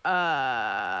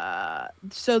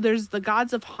so there's the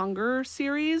Gods of Hunger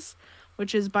series,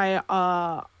 which is by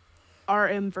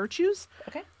R.M. Virtues.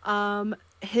 Okay.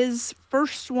 His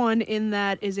first one in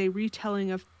that is a retelling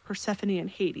of Persephone and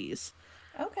Hades.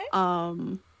 Okay.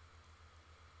 Um,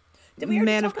 Did we already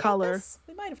Man of talk about Color. this?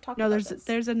 We might have talked No, about there's this.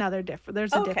 there's another different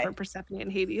there's a Okay. different Persephone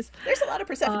and Hades. There's a lot of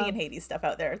Persephone Uh, and Hades stuff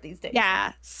out there these days.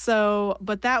 yeah. So,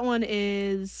 but that one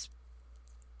is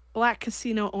black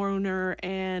casino owner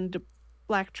and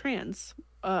black trans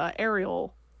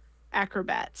aerial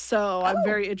acrobat. So I'm Oh,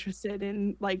 very interested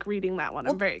in like reading that one.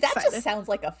 I'm well, very that just excited. sounds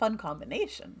like a fun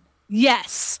combination.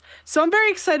 Yes. So I'm very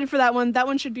excited for that one. That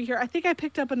one should be here. I think I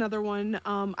picked up another one.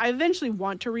 I eventually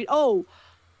want to read. Oh,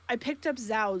 I picked up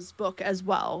Zhao's book as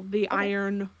well, The Okay.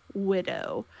 Iron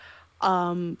Widow.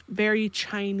 Very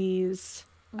Chinese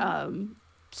Mm-hmm.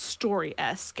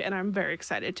 story-esque, and I'm very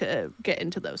excited to get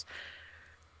into those.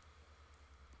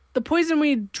 The Poison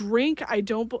We Drink,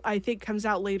 I think comes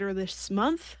out later this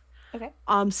month. Okay.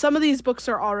 Some of these books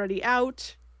are already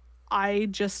out. I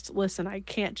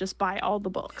can't just buy all the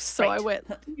books. So I Right. went,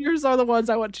 here's all the ones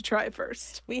I want to try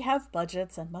first. We have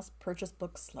budgets and must purchase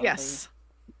books slowly. Yes.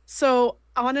 So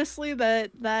honestly,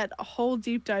 that whole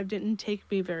deep dive didn't take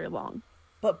me very long.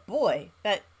 But boy,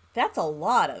 that's a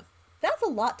lot of that's a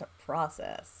lot to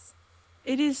process.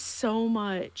 It is so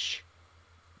much.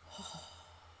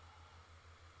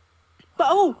 But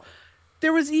oh, Wow.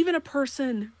 there was even a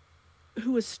person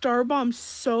who was starbombed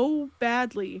so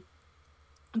badly,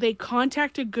 they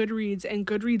contacted Goodreads and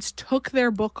Goodreads took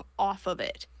their book off of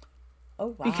it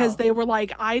Oh because wow. they were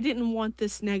like, I didn't want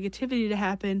this negativity to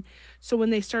happen. So when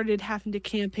they started having to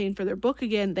campaign for their book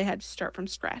again, they had to start from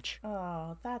scratch.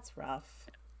 Oh, that's rough.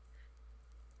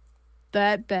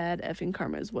 That bad effing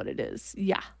karma is what it is.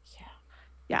 Yeah. Yeah.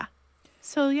 Yeah.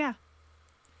 So yeah.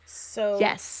 So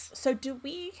Yes. so do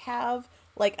we have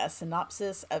like a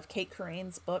synopsis of Kate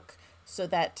Corain's book so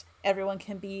that everyone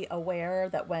can be aware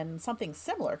that when something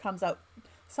similar comes out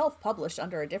self-published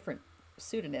under a different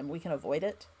pseudonym, we can avoid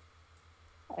it?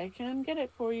 I can get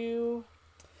it for you.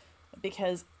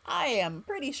 Because I am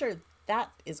pretty sure that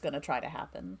is going to try to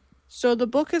happen. So the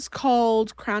book is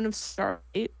called Crown of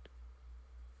Starlight.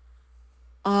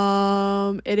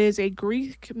 It is a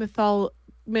Greek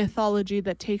mythology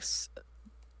that takes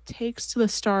to the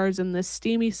stars in this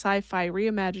steamy sci-fi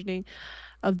reimagining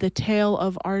of the tale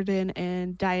of Arden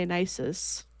and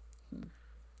Dionysus.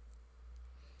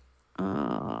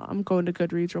 I'm going to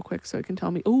Goodreads real quick so it can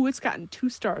tell me. Oh, it's gotten 2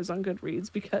 stars on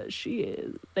Goodreads because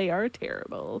they are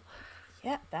terrible.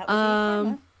 Yeah, that would be karma.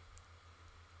 Um,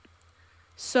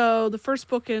 so the first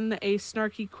book in a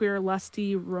snarky, queer,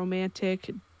 lusty,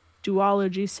 romantic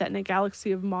duology set in a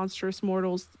galaxy of monstrous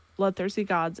mortals, bloodthirsty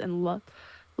gods, and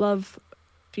love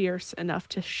fierce enough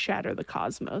to shatter the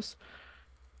cosmos.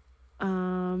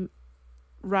 Um,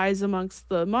 Rise amongst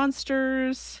the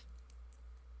monsters.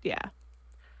 Yeah.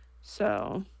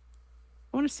 So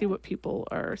I want to see what people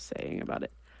are saying about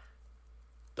it.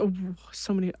 Oh,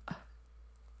 so many.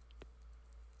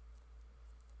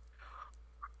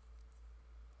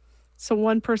 So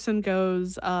one person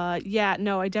goes, yeah,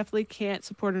 no, I definitely can't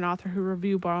support an author who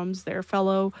review bombs their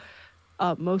fellow,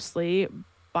 mostly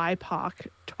BIPOC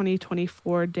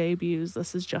 2024 debuts.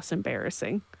 This is just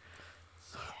embarrassing.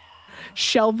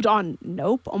 Shelved on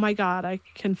nope. Oh my god, I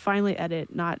can finally edit.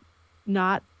 Not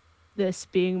this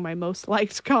being my most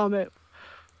liked comment.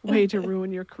 Way to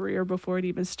ruin your career before it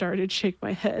even started. Shake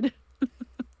my head.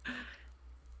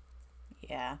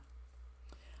 Yeah.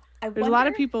 I There's a lot wonder.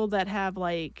 of people that have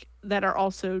like that are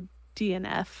also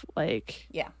DNF like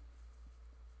Yeah.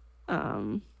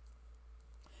 um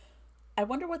I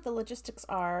wonder what the logistics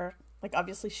are. Like,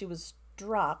 obviously, she was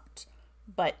dropped,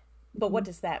 but what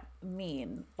does that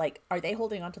mean? Like, are they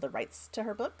holding on to the rights to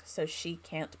her book so she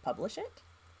can't publish it?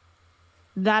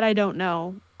 that I don't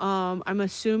know. I'm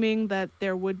assuming that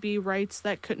there would be rights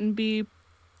that couldn't be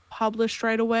published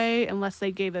right away unless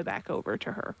they gave it back over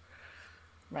to her.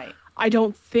 Right. I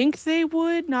don't think they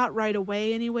would, not right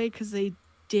away anyway, because they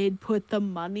did put the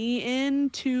money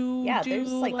in to Yeah, do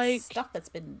there's like like stuff that's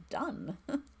been done.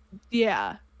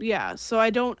 yeah, yeah. So I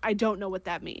don't know what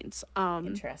that means.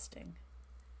 Interesting.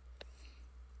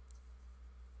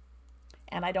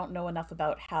 And I don't know enough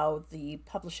about how the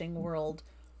publishing world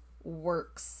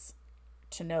works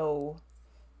to know,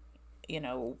 you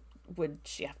know, would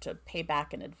she have to pay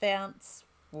back in advance?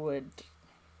 Would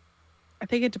I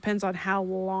think it depends on how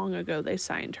long ago they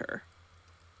signed her.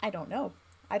 I don't know.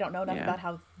 I don't know enough Yeah. about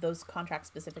how those contracts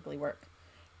specifically work.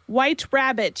 White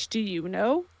Rabbit, do you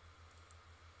know?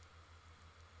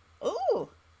 Ooh,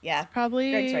 yeah. It's Greg's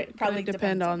probably right. It gonna probably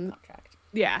depend depends on the on contract.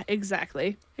 yeah,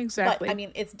 exactly. But I Exactly.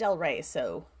 mean, it's Del Rey,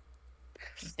 so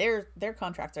their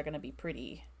contracts are going to be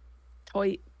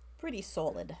Toy pretty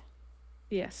solid.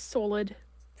 yes, solid.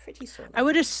 Pretty I solid.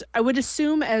 would I would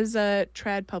assume as a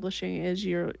trad publishing is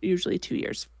you're usually 2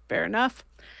 years. Fair enough.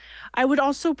 I would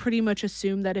also pretty much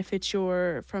assume that if it's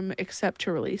your from accept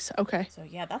to release. Okay. So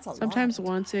yeah, that's a lot Sometimes of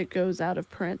once time. it goes out of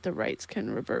print, the rights can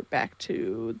revert back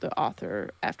to the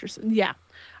author after. Yeah,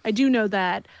 I do know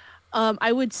that.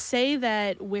 I would say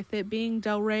that with it being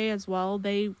Del Rey as well,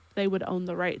 they would own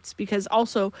the rights because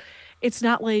also, it's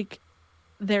not like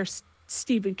there's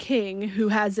Stephen King who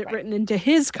has it Right. written into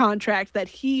his contract that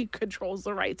he controls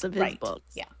the rights of his Right.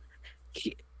 books. Yeah.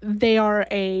 They are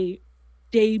a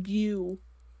debut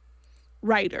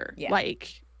writer, Yeah.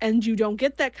 like, and you don't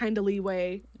get that kind of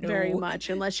leeway very No. much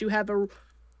unless you have a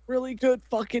really good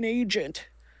fucking agent.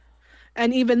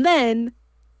 And even then,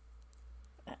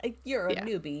 You're a yeah,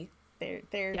 newbie. They're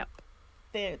they're yep,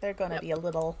 they're going to yep, be a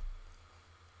little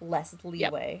less yep,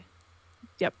 leeway.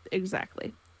 yep,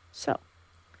 exactly. So,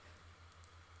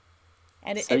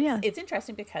 And so it's yeah, it's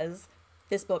interesting because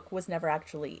this book was never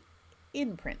actually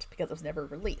in print because it was never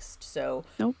released. So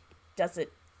nope. does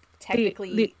it The the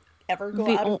technically ever go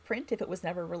the out of print if it was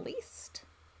never released?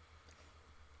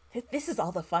 This is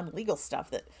all the fun legal stuff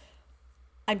that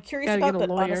I'm curious gotta get about, a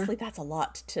but lawyer. honestly, that's a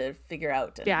lot to figure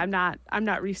out. Yeah, And I'm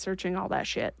not researching all that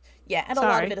shit. yeah, and a lot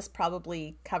of Sorry. it is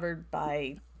probably covered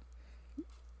by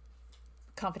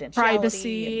confidentiality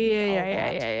Privacy. and Yeah, all yeah, of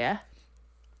yeah, that. yeah, yeah.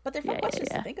 But they're fun Yeah, yeah, questions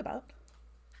to yeah. think about.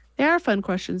 They are fun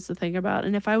questions to think about.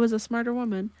 And if I was a smarter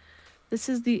woman, this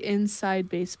is the inside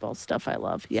baseball stuff I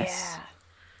love. Yes. Yeah.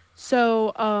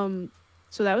 So,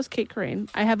 so that was Kate Crane.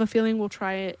 I have a feeling we'll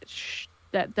try it.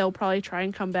 That they'll probably try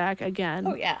and come back Oh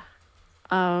again. yeah.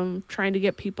 Trying to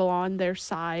get people on their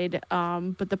side.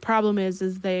 But the problem is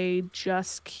they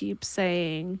just keep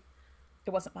saying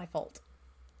It wasn't my fault.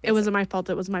 it wasn't Basically, my fault.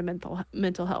 It was my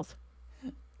mental health.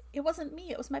 it wasn't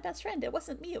me. It was my best friend. It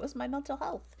wasn't me. It was my mental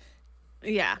health.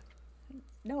 Yeah.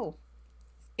 No,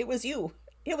 it was you.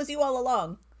 It was you all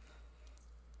along.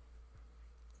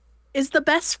 Is the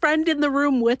best friend in the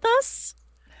room with us?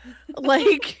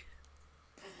 Like,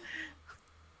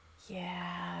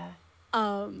 Yeah.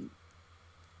 um,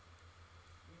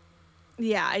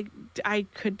 yeah, I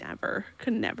could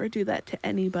never do that to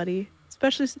anybody,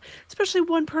 especially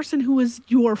one person who is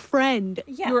your friend,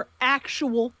 Yeah. your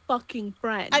actual fucking I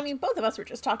friend. mean, both of us were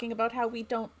just talking about how we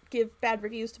don't give bad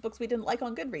reviews to books we didn't like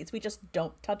on Goodreads. We just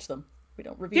don't touch them. We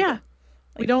don't review Yeah, them.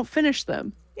 we Like, don't finish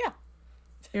them. yeah.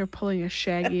 You're pulling a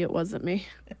Shaggy. It wasn't me.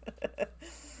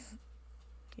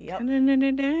 Yep.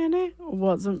 It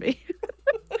wasn't me.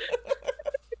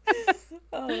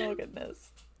 Oh,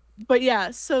 goodness. But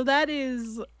yeah, so that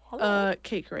is Hello.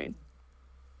 Kate Crane.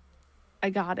 I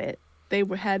got it. They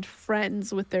had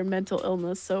friends with their mental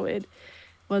illness, so it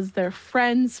was their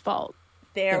friend's fault.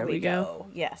 There There we we go. go.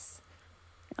 Yes.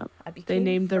 Yep. I They became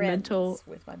named their mental friends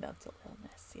with my mental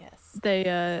illness. Yes.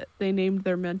 they named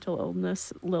their mental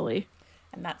illness Lily.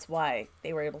 And that's why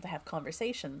they were able to have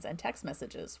conversations and text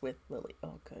messages with Lily.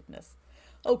 Oh, goodness.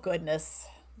 Oh, goodness.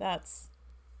 That's.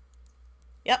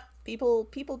 Yep. People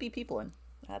be peoplein'.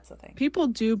 That's the thing. People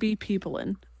do be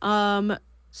peoplein'.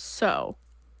 So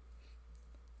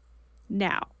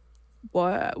now,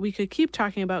 what we could keep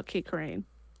talking about Kate Crane.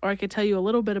 Or I could tell you a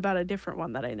little bit about a different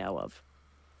one that I know of.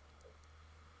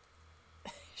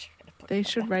 They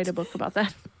should write a book about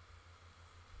that.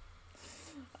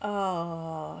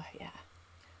 Oh, yeah.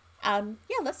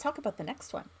 Yeah, let's talk about the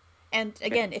next one. And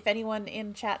again, if anyone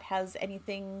in chat has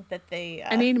anything that they...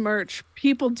 I need merch.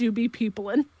 People do be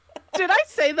peopling. Did I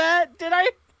say that? Did I?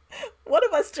 One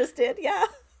of us just did, yeah.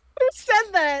 Who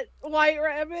said that? White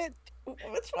Rabbit?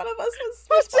 Which one of us was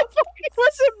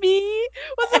Was it me?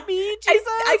 Was it me, Jesus?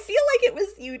 I feel like it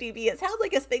was you, DB. It sounds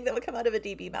like a thing that would come out of a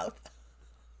DB mouth.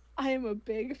 I am a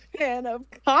big fan of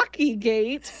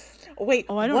Cockygate. Wait,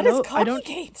 what is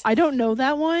Cockygate? I don't know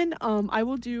that one. I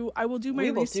will do my research.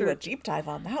 We will do a deep dive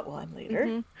on that one later.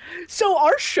 Mm-hmm. So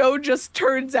our show just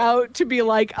turns out to be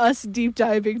like us deep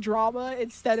diving drama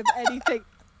instead of anything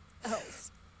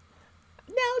else.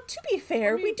 Now, to be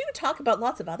fair, we do talk about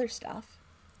lots of other stuff.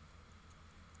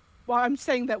 Well, I'm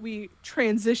saying that we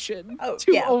transition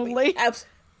to only.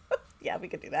 Yeah, we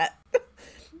could do that.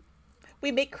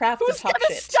 We make craft to talk shit. Who's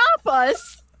gonna stop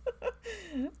us?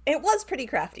 It was pretty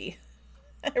crafty.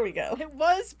 There we go. It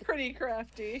was pretty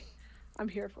crafty. I'm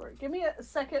here for it. Give me a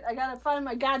second. I gotta find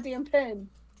my goddamn pen.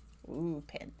 Ooh,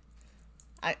 pen.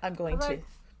 I'm going to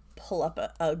pull up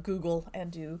a Google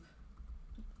and do...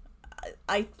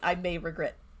 I may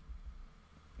regret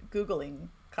Googling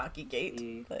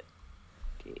Cockygate, but...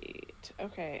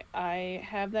 Okay, I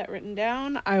have that written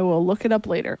down. I will look it up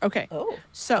later. Okay.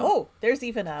 Oh, there's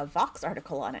even a Vox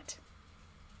article on it.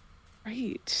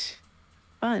 Right.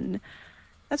 Fun.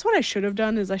 That's what I should have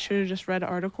done, is I should have just read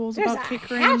articles about Kit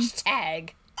Crane.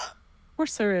 Hashtag. Of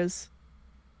course there is.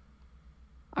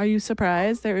 Are you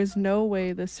surprised? There is no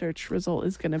way the search result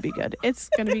is going to be good. It's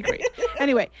going to be great.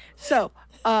 Anyway, so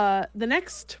the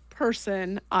next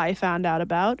person I found out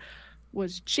about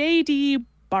was J.D.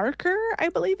 Barker, I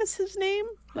believe is his name.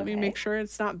 Let me make sure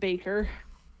it's not Baker.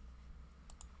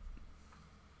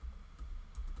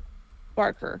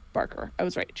 Barker. I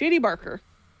was right. J.D. Barker.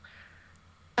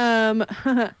 Oh,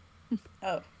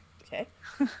 okay.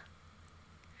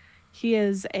 He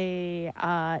is a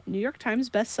New York Times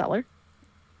bestseller.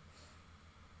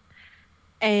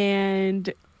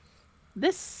 And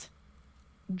this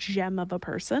gem of a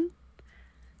person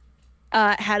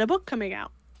had a book coming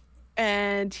out.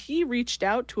 And he reached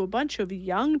out to a bunch of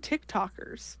young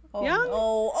TikTokers. Oh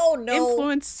no.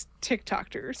 Influenced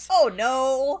TikTokers. Oh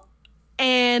no.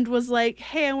 And was like,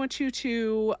 hey, I want you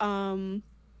to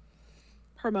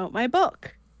promote my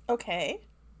book. Okay.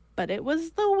 But it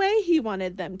was the way he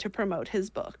wanted them to promote his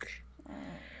book.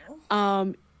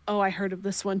 I heard of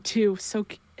this one too. So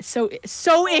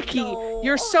icky. No.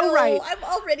 You're so right. I'm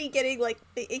already getting like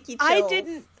the icky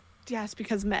chills. Yes,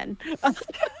 because men.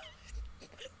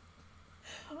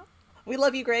 We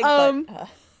love you, Greg, but...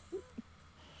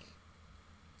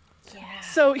 Yeah.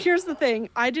 So here's the thing.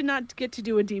 I did not get to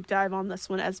do a deep dive on this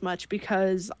one as much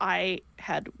because I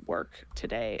had work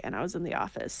today and I was in the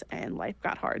office and life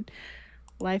got hard.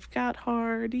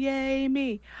 Yay,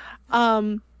 me.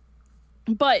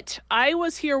 But I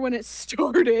was here when it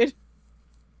started.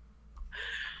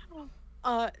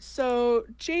 So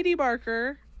J.D.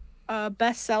 Barker,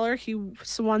 bestseller. He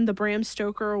won the Bram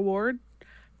Stoker Award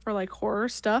for like horror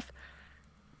stuff.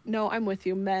 No, I'm with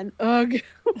you, men. Ugh.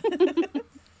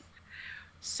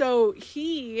 So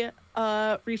he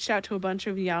reached out to a bunch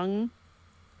of young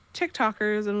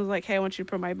TikTokers and was like, hey, I want you to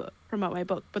promote my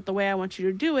book. But the way I want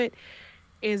you to do it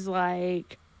is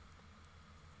like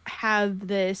have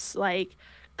this like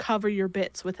cover your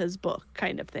bits with his book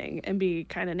kind of thing and be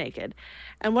kind of naked.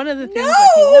 And one of the things that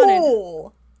he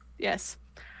wanted... Yes.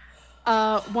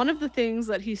 One of the things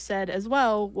that he said as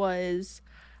well was...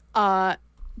 oh,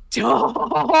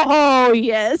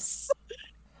 yes.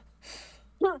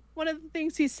 One of the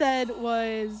things he said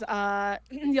was,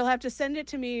 you'll have to send it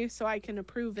to me so I can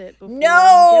approve it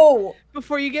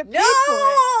before you get paid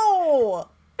for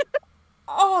it.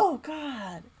 Oh,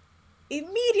 God.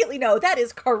 Immediately, no, that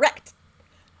is correct.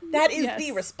 That is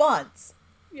the response.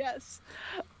 Yes,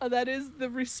 that is the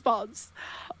response.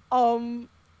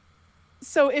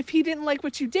 So if he didn't like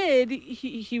what you did,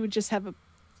 he would just have a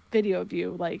video of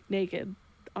you, like, naked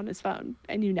on his phone,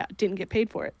 and you didn't get paid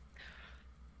for it.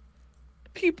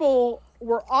 People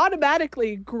were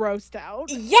automatically grossed out.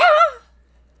 Yeah!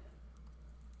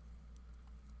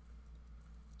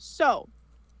 So,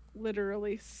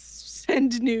 literally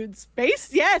send nudes.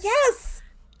 Yes!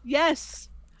 Yes!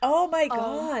 Oh my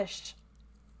gosh.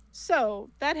 So,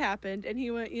 that happened, and he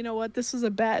went, you know what, this was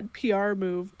a bad PR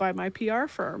move by my PR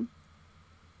firm.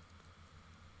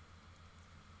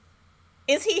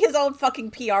 Is he his own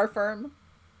fucking PR firm?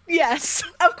 Yes.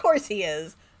 Of course he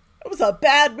is. It was a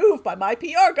bad move by my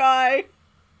PR guy. Yeah.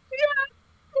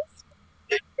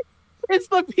 Is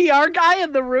the PR guy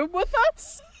in the room with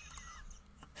us?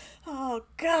 Oh,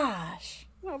 gosh.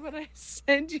 I'm gonna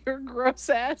send your gross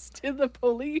ass to the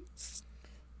police.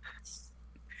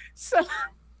 So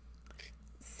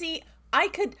See, I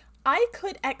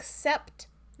could accept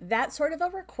that sort of a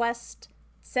request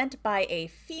sent by a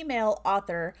female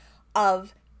author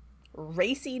of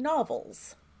racy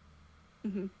novels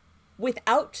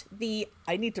without the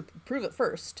I need to prove it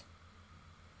first.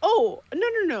 oh, no,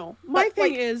 no, no. My But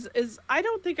thing like, is I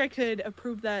don't think I could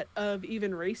approve that of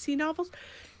even racy novels.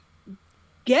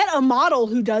 Get a model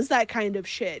who does that kind of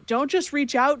shit. Don't just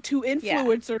reach out to yeah,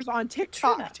 influencers on true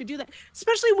TikTok enough. to do that,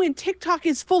 especially when TikTok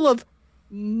is full of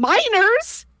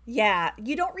minors. Yeah,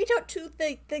 you don't reach out to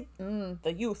the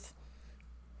youth.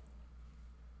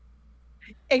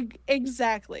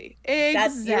 Exactly.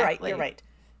 That you're right. You're Exactly. right.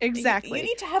 You Exactly.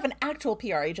 need to have an actual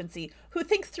PR agency who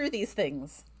thinks through these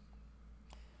things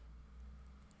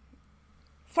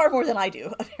far more than I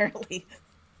do, apparently.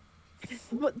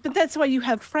 But that's why you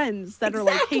have friends that are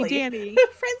like, "Hey, Exactly. Danny,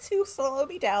 Friends who slow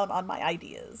me down on my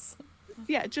ideas.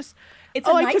 yeah, just It's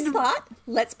a oh, I nice can thought.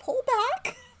 Let's pull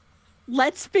back.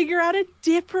 let's figure out a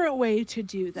different way to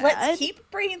do Let's that." keep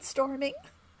brainstorming.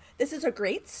 This is a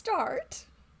great start.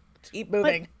 Keep But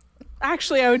moving.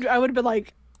 actually, I would have been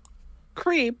like,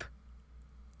 "Creep,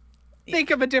 Yeah.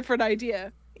 think of a different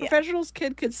idea." Yeah. Professional's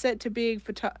kid consent to being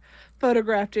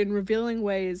photographed in revealing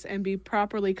ways and be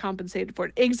properly compensated for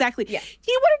it. Exactly. Yeah.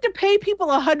 He wanted to pay people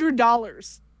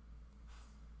 $100.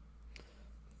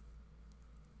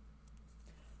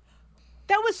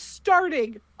 That was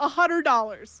starting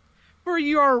 $100 for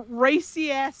your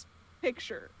racy ass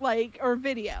picture, like, or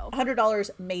video.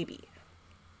 $100 maybe.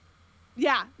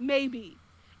 Yeah, maybe.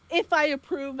 If I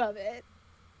approve of it.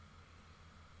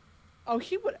 Oh,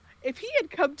 he would. If he had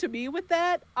come to me with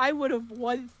that, I would have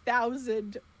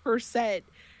 1000%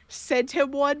 sent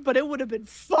him one, but it would have been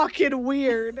fucking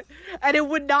weird. And it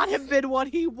would not have been what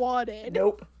he wanted.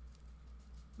 Nope.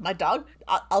 My dog,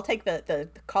 I'll take the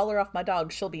collar off my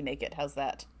dog. She'll be naked. How's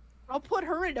that? I'll put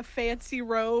her in a fancy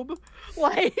robe.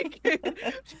 Like,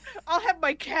 I'll have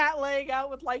my cat laying out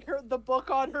with, like, the book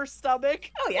on her stomach.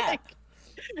 Oh, yeah. Like,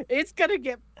 it's gonna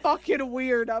get fucking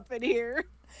weird up in here.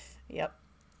 Yep.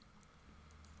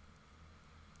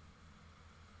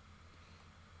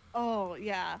 Oh,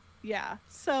 yeah. Yeah.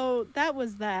 So that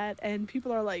was that. And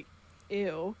people are like,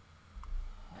 ew.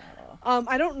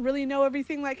 I don't really know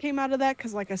everything that came out of that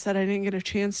because, like I said, I didn't get a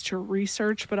chance to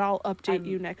research, but I'll update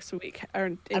you next week or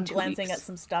in I'm 2 weeks. glancing at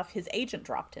some stuff. His agent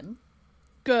dropped him.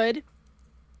 Good.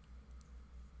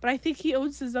 But I think he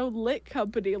owns his own lit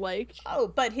company. Like, Oh,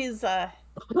 but the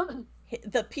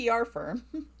PR firm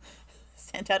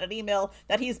sent out an email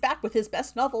that he's back with his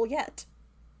best novel yet.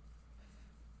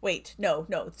 Wait, no,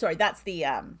 sorry, that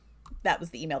was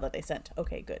the email that they sent.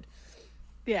 Okay, good.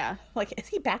 yeah, Like, is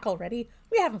he back already?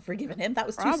 We haven't forgiven him. That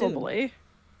was too soon. probably.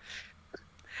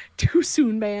 Too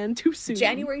soon, man. Too soon.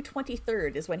 January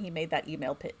 23rd is when he made that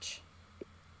email pitch.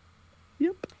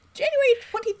 Yep. January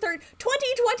 23rd,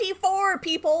 2024,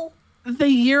 people. The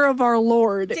year of our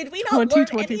Lord. Did we not learn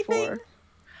anything?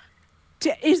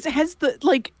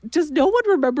 Does no one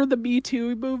remember the Me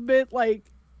Too movement? Like,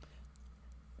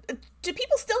 Do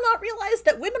people still not realize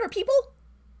that women are people?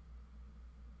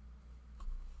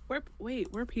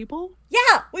 we're people?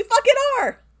 Yeah, we fucking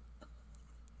are.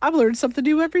 I've learned something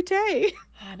new every day.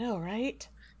 I know, right?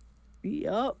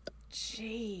 Yup.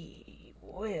 Gee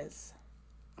whiz.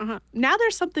 Now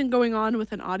there's something going on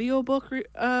with an audiobook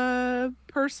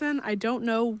person. I don't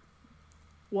know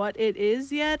what it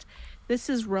is yet. This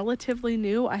is relatively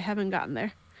new. I haven't gotten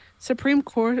there. Supreme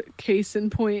Court case in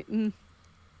point.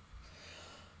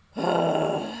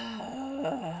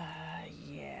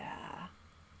 Yeah.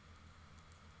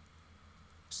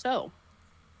 So,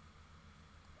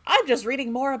 I'm just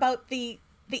reading more about the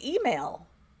email.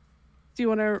 do you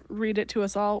want to read it to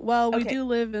us all? Well, we Okay. do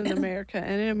live in America,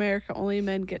 and in America, only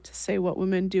men get to say what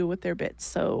women do with their bits.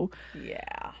 So,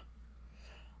 Yeah.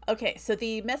 Okay, so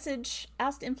the message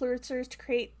asked influencers to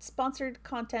create sponsored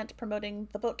content promoting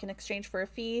the book in exchange for a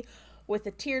fee with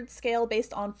a tiered scale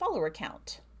based on follower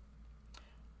count.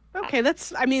 okay, I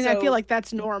feel like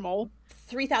that's normal.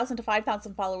 3,000 to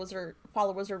 5,000 followers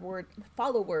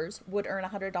would earn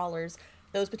 $100.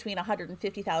 Those between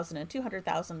 150,000 and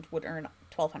 200,000 would earn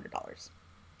 $1,200.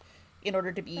 In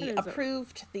order to be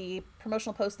approved, the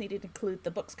promotional post needed to include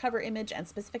the book's cover image and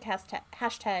specific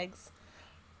hashtags,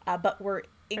 but were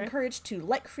encouraged to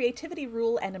let creativity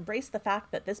rule and embrace the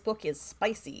fact that this book is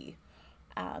spicy,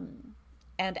 and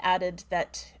added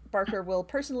that Barker will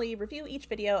personally review each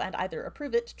video and either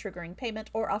approve it, triggering payment,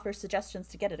 or offer suggestions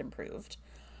to get it improved.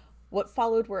 what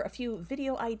followed were a few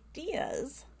video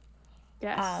ideas,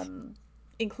 Yes.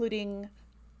 including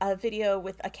a video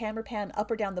with a camera pan up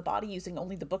or down the body using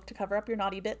only the book to cover up your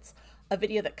naughty bits, a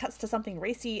video that cuts to something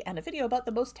racy, and a video about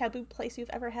the most taboo place you've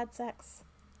ever had sex.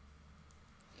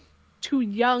 To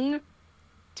young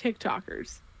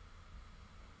TikTokers.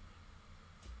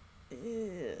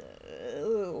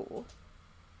 Ew.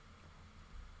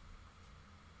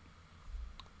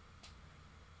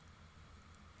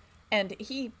 And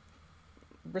he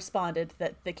responded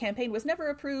that the campaign was never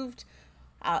approved.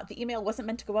 The email wasn't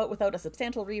meant to go out without a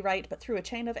substantial rewrite, but through a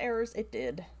chain of errors, it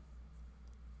did.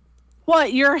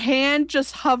 What, your hand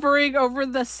just hovering over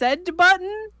the send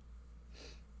button?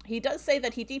 He does say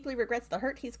that he deeply regrets the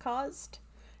hurt he's caused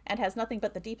and has nothing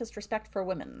but the deepest respect for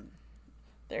women.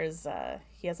 He has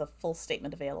a full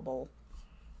statement available.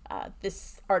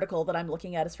 This article that I'm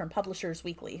looking at is from Publishers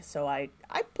Weekly, so I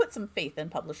put some faith in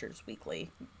Publishers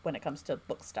Weekly when it comes to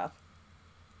book stuff.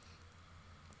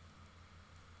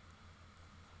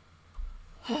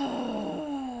 Let's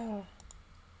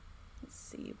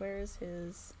see, where's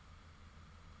his...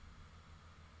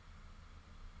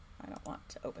 I don't want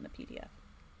to open a PDF.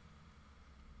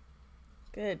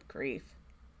 Good grief.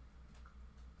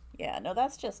 Yeah, no,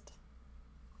 that's just...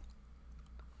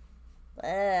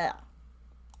 Ugh.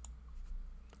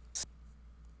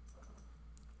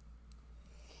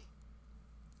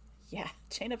 Yeah,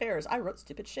 chain of errors. I wrote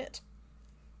stupid shit.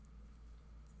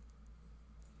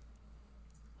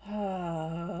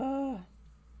 I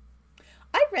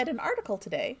read an article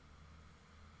today.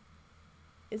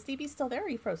 Is DB still there or are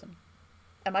you frozen?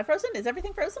 Am I frozen? Is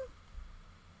everything frozen?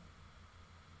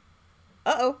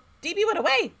 Uh-oh. DB went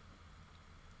away.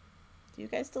 Do you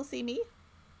guys still see me?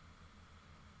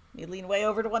 Let me lean way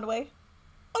over to one way.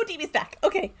 Oh, DB's back.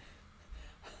 Okay.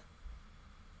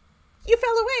 You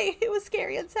fell away. It was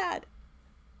scary and sad.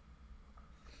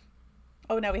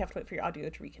 Oh, now we have to wait for your audio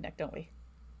to reconnect, don't we?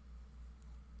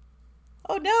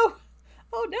 Oh, no.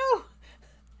 Oh, no.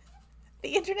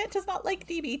 The internet does not like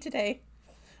DB today.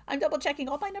 I'm double checking.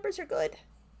 All my numbers are good.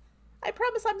 I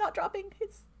promise I'm not dropping.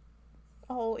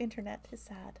 Oh, internet is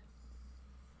sad.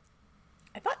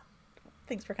 I thought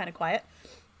things were kind of quiet.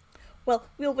 Well,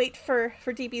 we'll wait for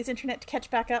DB's internet to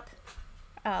catch back up.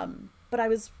 But I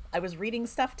was reading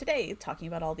stuff today talking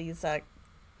about all these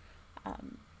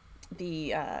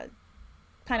the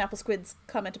Pineapple Squid's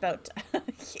comment about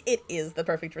it is the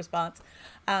perfect response.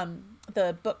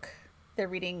 The book they're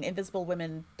reading, Invisible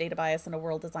Women, Data Bias in a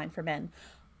World Designed for Men.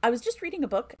 I was just reading a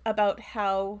book about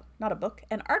how, not a book,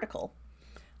 an article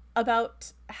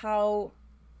about how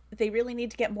they really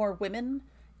need to get more women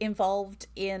involved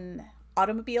in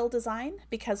automobile design,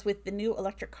 because with the new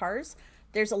electric cars,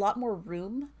 there's a lot more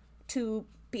room to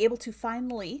be able to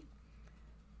finally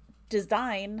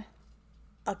design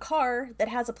a car that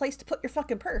has a place to put your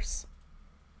fucking purse.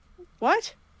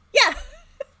 What? Yeah.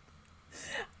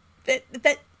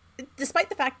 that despite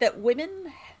the fact that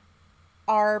women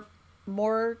are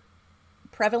more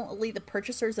prevalently the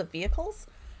purchasers of vehicles,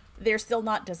 they're still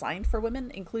not designed for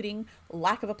women, including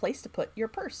lack of a place to put your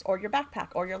purse or your backpack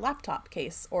or your laptop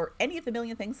case or any of the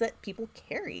million things that people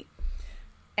carry.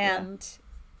 And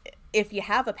if you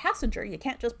have a passenger, you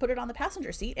can't just put it on the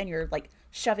passenger seat and you're like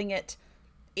shoving it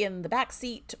in the back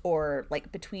seat or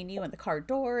like between you and the car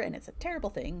door, and it's a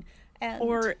terrible thing. And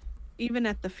or even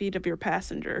at the feet of your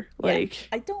passenger. Yeah, like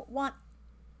I don't want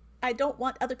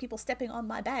other people stepping on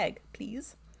my bag,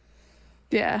 please.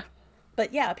 Yeah.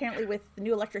 But yeah, apparently with the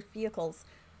new electric vehicles,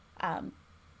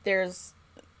 there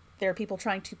are people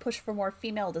trying to push for more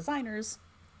female designers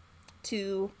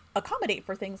to accommodate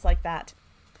for things like that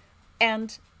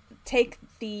and take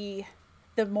the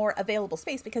more available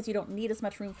space, because you don't need as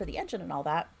much room for the engine and all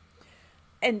that.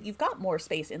 And you've got more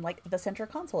space in like the center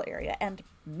console area, and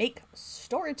make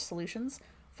storage solutions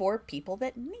for people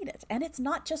that need it. And it's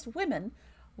not just women.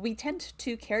 We tend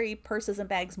to carry purses and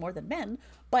bags more than men,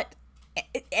 but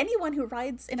anyone who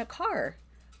rides in a car,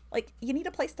 like, you need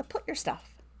a place to put your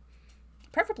stuff,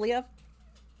 preferably a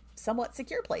somewhat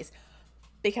secure place,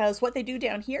 because what they do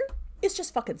down here is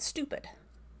just fucking stupid.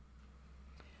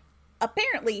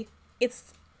 Apparently,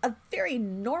 it's a very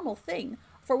normal thing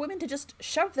for women to just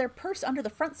shove their purse under the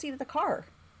front seat of the car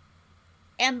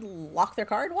and lock their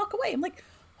car and walk away. I'm like,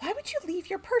 why would you leave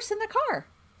your purse in the car?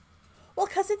 Well,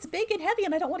 because it's big and heavy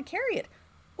and I don't want to carry it.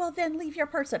 Well, then leave your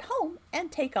purse at home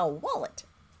and take a wallet.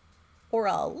 Or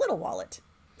a little wallet.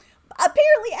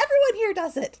 Apparently everyone here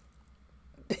does it.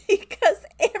 Because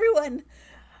everyone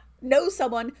knows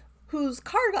someone whose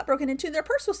car got broken into and their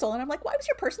purse was stolen. I'm like, why was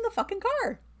your purse in the fucking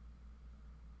car?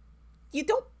 You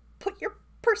don't put your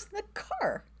purse in the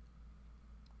car.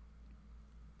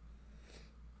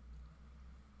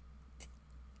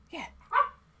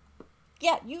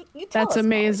 Yeah, you tell That's us, Molly.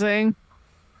 amazing.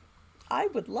 I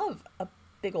would love a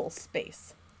big old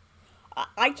space.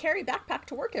 I carry backpack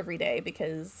to work every day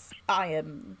because I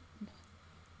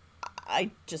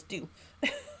just do.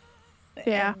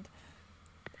 Yeah. And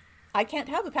I can't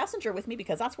have a passenger with me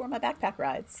because that's where my backpack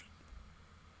rides.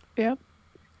 Yep.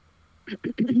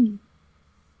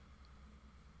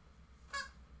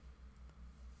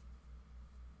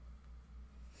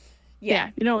 Yeah. Yeah,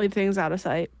 you don't leave things out of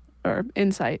sight or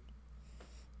in sight.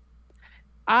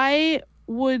 I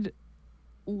would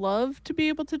love to be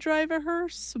able to drive a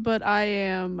hearse, but I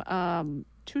am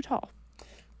too tall.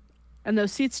 And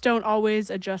those seats don't always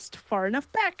adjust far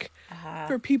enough back Uh,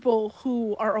 for people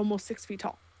who are almost 6 feet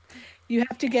tall. You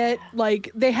have to get yeah.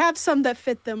 like they have some that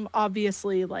fit them,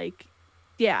 obviously, like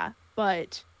yeah,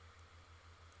 but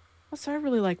also I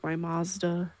really like my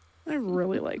Mazda. I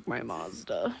really like my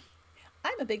Mazda.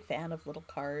 I'm a big fan of little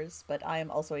cars, but I am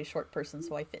also a short person,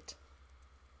 so I fit.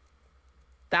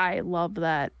 I love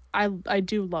that. I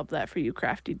do love that for you,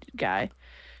 crafty guy.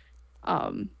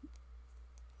 Um,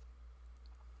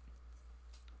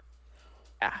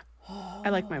 yeah, I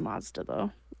like my Mazda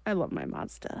though. I love my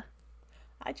Mazda.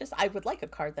 I would like a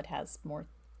car that has more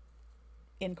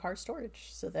in-car storage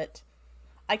so that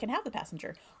I can have the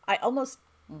passenger. I almost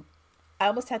I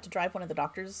almost had to drive one of the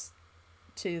doctors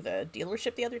to the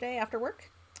dealership the other day after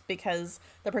work because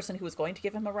the person who was going to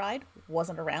give him a ride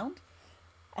wasn't around.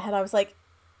 And I was like,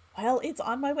 well, it's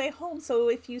on my way home, so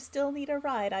if you still need a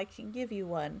ride, I can give you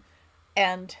one.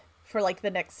 And for like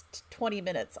the next 20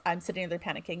 minutes, I'm sitting there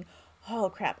panicking. Oh,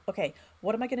 crap. Okay,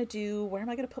 what am I going to do? Where am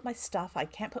I going to put my stuff? I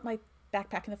can't put my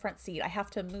backpack in the front seat. I have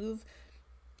to move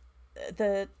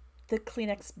the the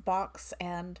Kleenex box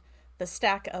and the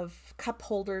stack of cup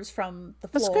holders from the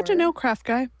That's good to know, floor. craft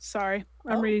guy. Sorry,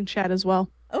 I'm Oh, reading chat as well.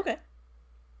 okay.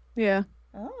 Yeah,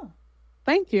 Oh,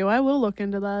 thank you. I will look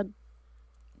into that.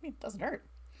 I mean, it doesn't hurt.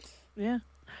 Yeah.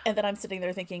 And then I'm sitting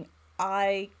there thinking,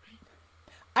 I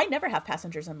I never have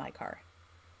passengers in my car.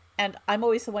 And I'm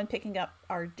always the one picking up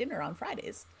our dinner on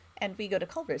Fridays. And we go to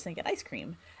Culver's and get ice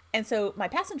cream. And so my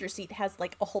passenger seat has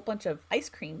like a whole bunch of ice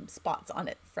cream spots on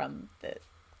it from the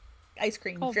ice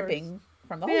cream Culver's. dripping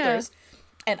from the Yeah. holders.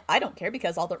 And I don't care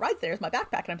because all that rides there is my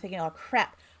backpack. And I'm thinking, oh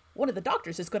crap, one of the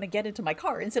doctors is going to get into my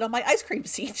car and sit on my ice cream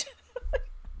seat.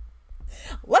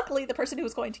 Luckily, the person who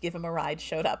was going to give him a ride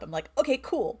showed up. I'm like, okay,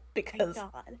 cool, Thank because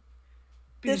God. this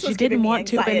Because you was giving didn't me want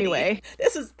to anxiety. anyway.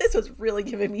 This was really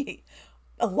giving me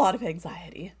a lot of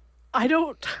anxiety. I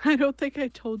don't I don't think I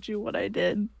told you what I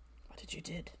did. What did you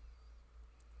did?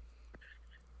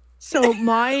 So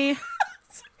my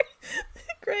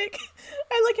Greg,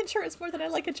 I like insurance more than I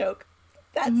like a joke.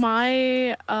 That's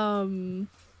my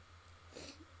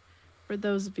for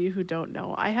those of you who don't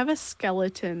know, I have a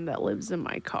skeleton that lives in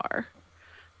my car.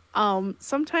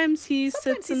 Sometimes he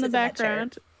sometimes sits he in the sits in that chair.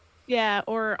 background, yeah,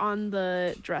 or on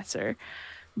the dresser.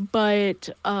 But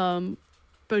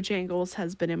Bojangles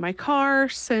has been in my car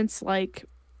since like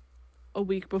a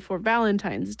week before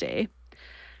Valentine's Day,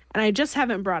 and I just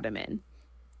haven't brought him in.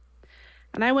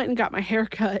 And I went and got my hair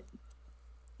cut,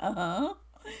 Uh huh.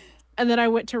 and then I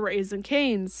went to Raising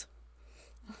Cane's.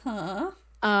 Huh.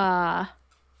 Uh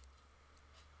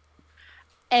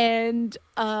and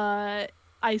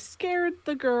I scared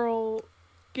the girl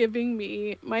giving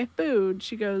me my food.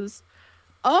 She goes,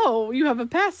 "Oh, you have a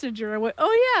passenger." I went,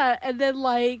 "Oh yeah." And then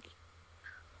like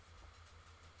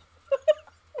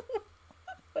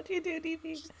What do you do,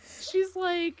 DP? she's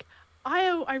like,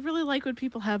 I really like when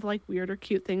people have like weird or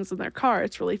cute things in their car.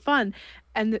 It's really fun."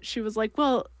 And that she was like,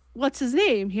 "Well, what's his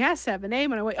name? He has to have a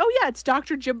name." And I went, "Oh yeah, it's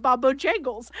Dr. Jim Bobo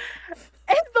Jangles."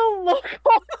 And the look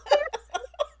on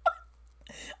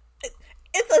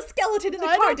It's a skeleton in the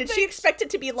I car. don't Did she think expect it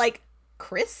to be like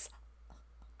Chris?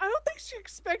 I don't think she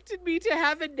expected me to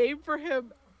have a name for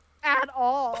him at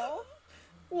all.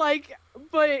 Like,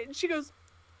 but she goes,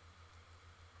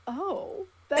 "Oh,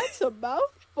 that's a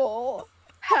mouthful.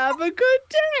 Have a good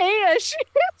day." As she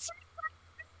answered,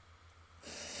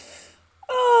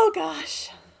 Oh gosh.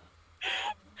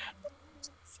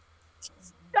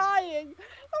 dying.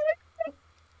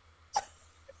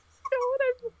 When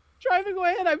I'm driving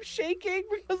away and I'm shaking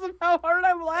because of how hard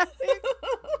I'm laughing.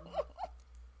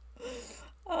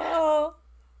 Oh.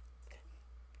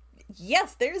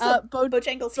 Yes, there's a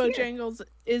Bojangles here. Bojangles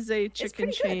is a It's chicken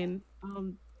pretty good. chain.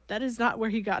 That is not where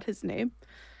he got his name.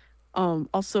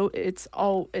 Also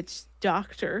it's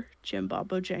Dr. Jim Bob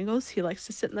Bojangles. He likes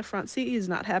to sit in the front seat. He's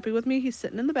not happy with me. He's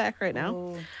sitting in the back right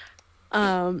now.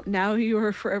 Oh. Now you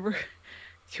are forever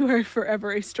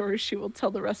a story she will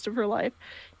tell the rest of her life.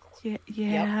 Yeah, Yep.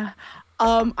 yeah.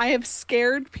 I have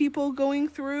scared people going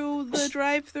through the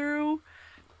drive-through.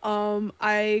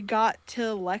 I got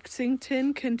to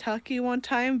Lexington, Kentucky one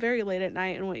time very late at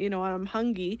night and went, I'm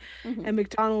hungry Mm-hmm. and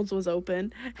McDonald's was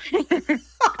open.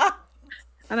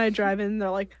 And I drive in, they're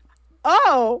like,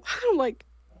 "Oh." I'm like,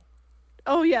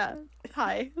 "Oh yeah.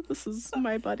 Hi. This is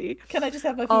my buddy." Can I just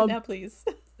have my food Um now, please?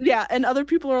 yeah, and other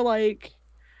people are like,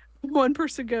 one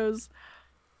person goes,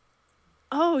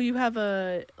 "Oh, you have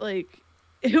a like."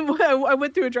 I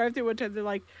went through a drive-through one time. They're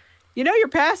like, your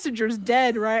passenger's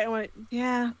dead, right? I went,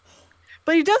 "Yeah,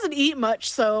 but he doesn't eat much,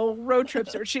 so road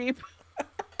trips are cheap."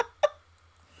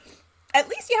 At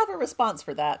least you have a response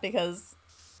for that, because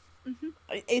Mhm.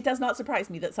 it does not surprise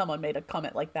me that someone made a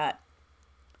comment like that.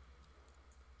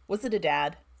 Was it a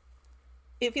dad?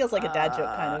 It feels like a dad joke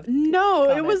kind of No,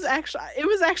 comment. it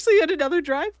was actually at another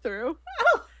drive-through.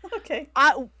 Oh, okay.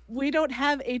 We don't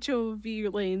have HOV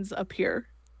lanes up here.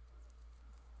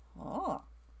 Oh.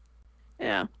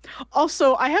 Yeah.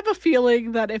 Also, I have a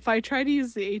feeling that if I try to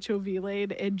use the HOV lane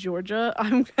in Georgia,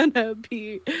 I'm gonna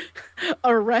be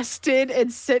arrested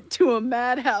and sent to a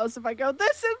madhouse if I go,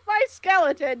 "This is my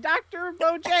skeleton, Dr.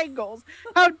 Bojangles.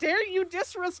 How dare you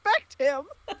disrespect him?"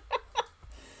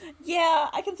 Yeah,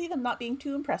 I can see them not being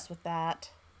too impressed with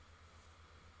that.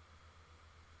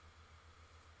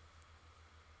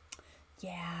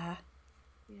 Yeah.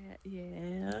 Yeah,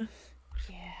 yeah.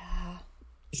 Yeah.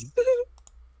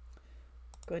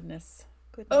 Goodness.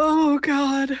 Goodness. Oh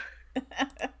God.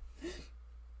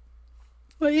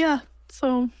 But yeah,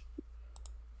 so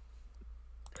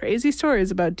crazy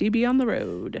stories about DB on the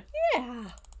road.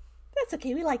 Yeah. That's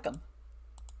okay. We like them.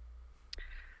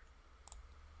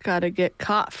 Gotta get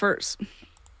caught first.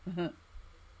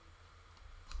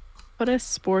 Put a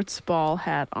sports ball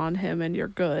hat on him and you're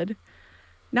good.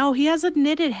 No, he has a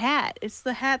knitted hat. It's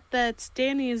the hat that's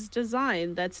Danny's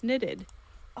design that's knitted.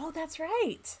 Oh, that's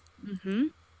right. Mm-hmm.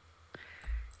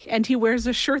 And he wears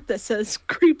a shirt that says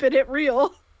 "Creepin' It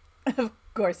Real." Of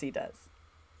course he does.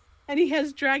 And he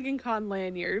has Dragon Con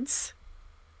lanyards.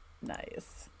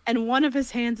 Nice. And one of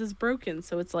his hands is broken,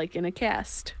 so it's like in a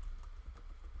cast.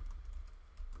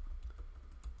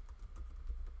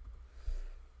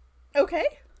 Okay.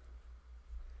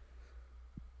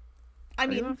 I What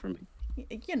do you mean, want from me?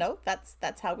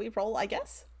 that's how we roll, I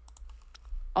guess.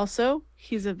 Also,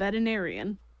 he's a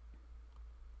veterinarian.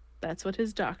 That's what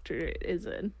his doctorate is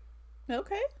in.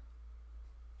 Okay.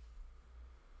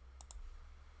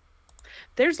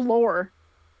 There's lore.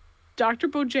 Dr.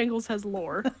 Bojangles has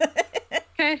lore.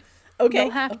 Okay. You'll Okay.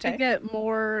 have to Okay. get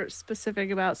more specific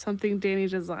about something Danny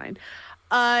designed.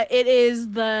 It is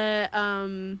the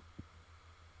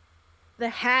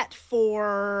hat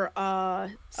for Oh,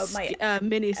 my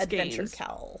mini adventure skeins.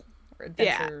 cowl or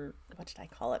Yeah. adventure. What did I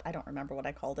call it? I don't remember what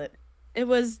I called it. It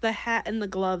was the hat and the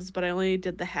gloves, but I only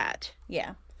did the hat.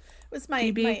 Yeah, it was my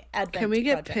DB, can advent we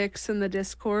get project. pics in the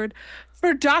Discord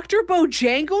for Dr.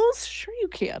 Bojangles? Sure you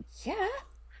can. Yeah.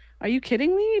 Are you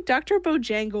kidding me? Dr.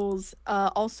 Bojangles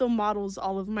also models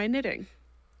all of my knitting.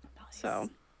 Nice. So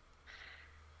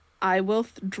I will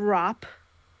drop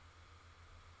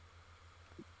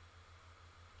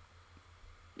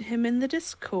him in the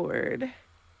Discord.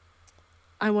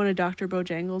 I want a Dr.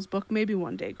 Bojangles book, maybe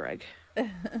one day, Greg.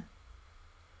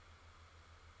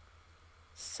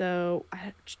 So,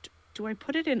 do I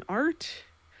put it in art?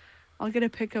 I'll get a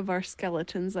pic of our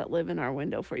skeletons that live in our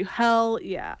window for you. Hell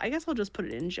yeah. I guess I'll just put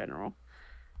it in general.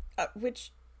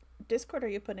 Which Discord are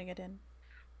you putting it in?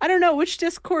 I don't know which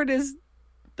Discord is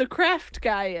the craft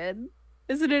guy in.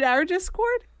 Is it in our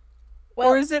Discord? Or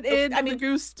Well, is it in I the mean,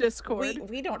 Goose we Discord?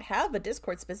 we don't have a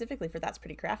Discord specifically for That's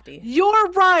Pretty Crafty. You're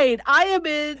right. I am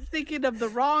thinking of the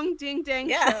wrong ding dang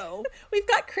Yeah, show. we've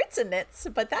got crits and knits,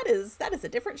 but that is a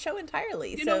different show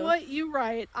entirely. You know So what? You're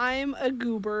right. I'm a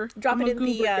goober. drop I'm it a in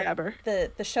goober gabber.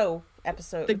 the show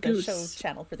episode, The the show goose.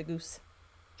 channel for the goose.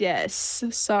 Yes.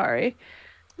 Sorry.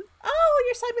 Oh,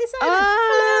 you're side by side.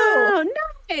 Hello. Oh,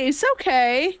 nice.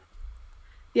 Okay.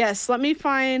 Yes, let me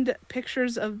find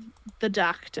pictures of the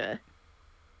doctor.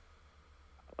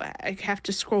 I have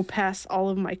to scroll past all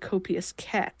of my copious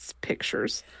cats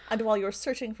pictures. And while you're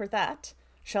searching for that,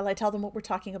 shall I tell them what we're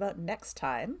talking about next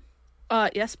time?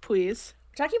 Yes, please.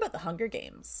 We're talking about the Hunger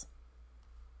Games.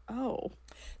 Oh.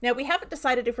 Now, we haven't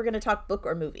decided if we're going to talk book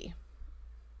or movie,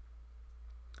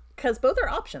 because both are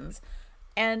options,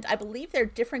 and I believe they're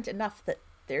different enough that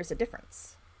there's a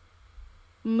difference.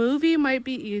 Movie might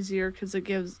be easier because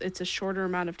it's a shorter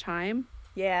amount of time.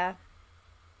 Yeah.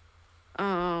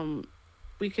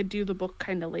 We could do the book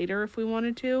kind of later if we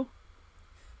wanted to.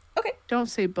 Okay. Don't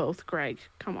say both, Greg.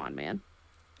 Come on, man.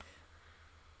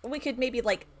 We could maybe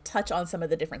like touch on some of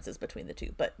the differences between the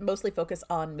two, but mostly focus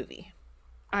on movie.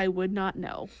 I would not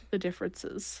know the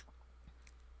differences.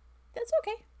 That's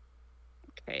okay.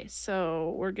 Okay,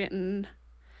 so we're getting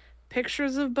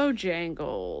pictures of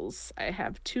Bojangles. I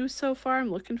have two so far. I'm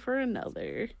looking for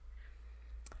another.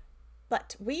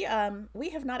 But we have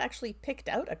not actually picked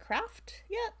out a craft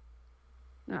yet.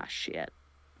 Ah, shit.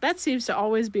 That seems to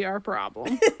always be our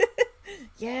problem.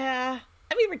 Yeah.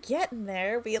 I mean, we're getting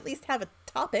there. We at least have a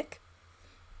topic.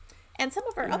 And some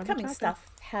of our You have a upcoming topic.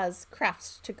 stuff has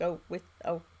crafts to go with.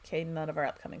 Okay, none of our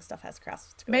upcoming stuff has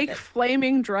crafts to go with Make it.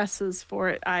 flaming dresses for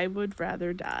it. I would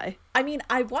rather die. I mean,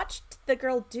 I watched the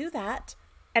girl do that,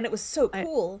 and it was so I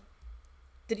cool.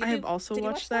 Did you I have do? also Did you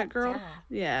watched watch that that? girl. Yeah.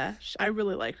 Yeah, I And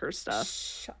really like her stuff.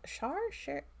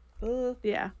 Sure.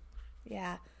 Yeah.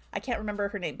 Yeah. I can't remember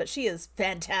her name, but she is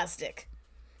fantastic.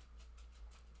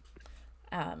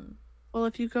 Um, Well,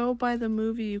 if you go by the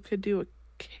movie, you could do a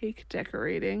cake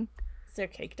decorating. is there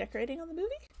cake decorating on the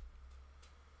movie?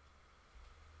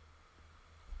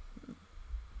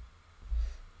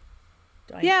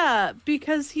 Do I? Yeah,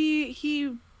 because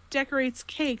he decorates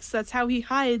cakes. That's how he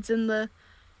hides in the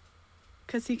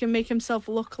because he can make himself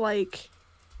look like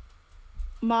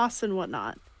moss and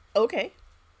whatnot. Okay.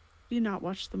 Do you not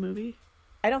watch the movie?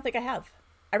 I don't think I have.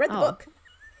 I read the Oh, book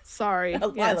sorry. a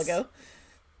while Yes. ago.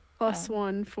 Plus Um,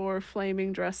 one for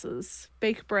flaming dresses.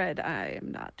 Bake bread. I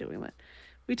am not doing that.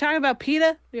 We talking about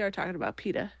pita? We are talking about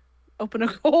pita. Open a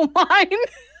coal mine.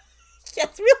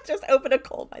 yes, we'll just open a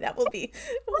coal mine. That will be.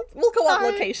 We'll go on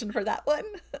Sorry. location for that one.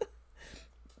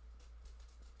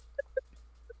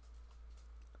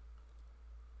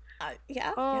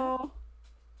 Yeah. Oh,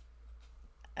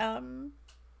 Um,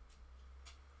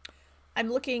 I'm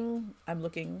looking. I'm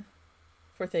looking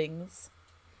for things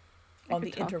I on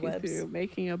could the talk you interwebs. through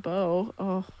making a bow.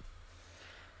 Oh,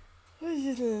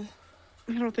 I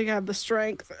don't think I have the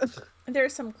strength. There are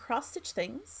some cross stitch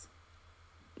things.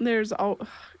 There's all.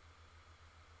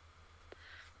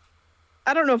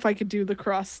 I don't know if I could do the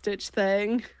cross stitch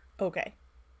thing. Okay.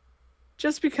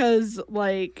 Just because,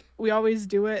 like, we always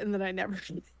do it and then I never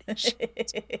finish.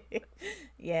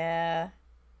 yeah.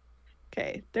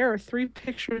 Okay, there are three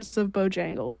pictures of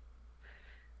Bojangle.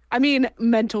 I mean,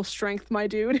 mental strength, my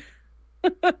dude.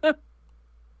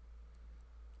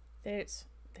 There's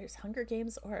Hunger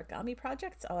Games origami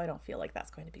projects. Oh, I don't feel like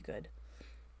that's going to be good.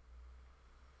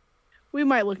 We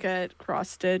might look at cross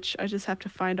stitch. I just have to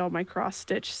find all my cross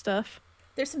stitch stuff.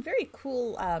 There's some very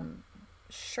cool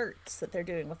shirts that they're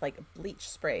doing with like bleach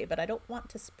spray, but I don't want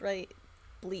to spray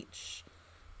bleach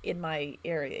in my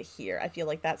area here. I feel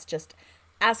like that's just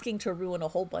asking to ruin a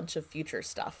whole bunch of future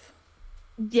stuff.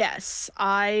 Yes,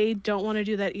 I don't want to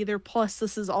do that either. Plus,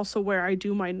 this is also where I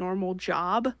do my normal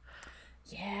job,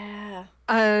 Yeah.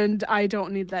 and I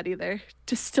don't need that either.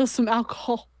 Distill some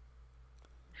alcohol.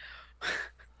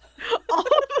 All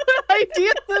the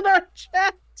ideas in our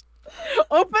chat.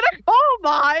 Open a coal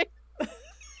mine.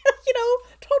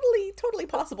 Totally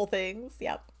possible things.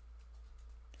 Yep.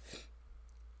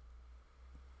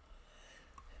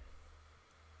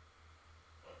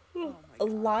 Oh my A god.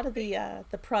 lot of the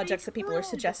projects that people are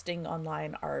suggesting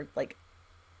online are like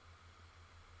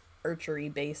archery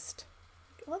based.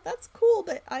 Well, that's cool,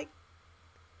 but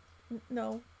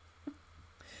no,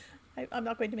 I'm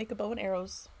not going to make a bow and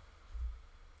arrows.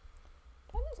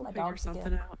 Did I lose We'll my figure dogs something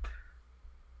again? out.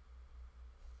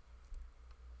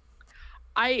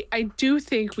 I do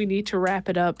think we need to wrap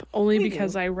it up only We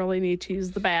because do. I really need to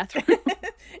use the bathroom.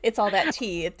 It's all that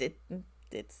tea.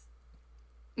 It's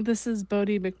This is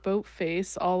Bodie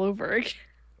McBoatface all over again.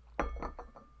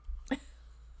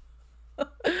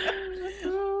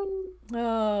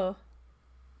 oh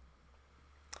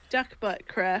Duck butt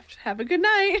craft. Have a good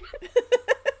night.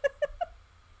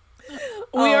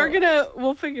 oh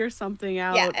We'll figure something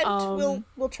yeah, out. and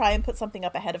we'll try and put something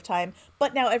up ahead of time.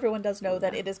 But now everyone does know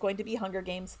that it is going to be Hunger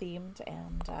Games themed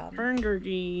and Hunger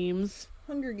Games.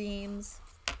 Hunger Games.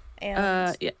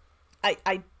 And Yeah.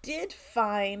 I did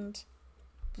find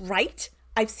right.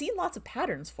 I've seen lots of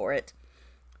patterns for it.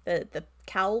 The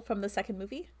cowl from the second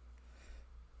movie.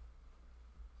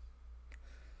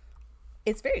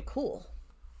 It's very cool.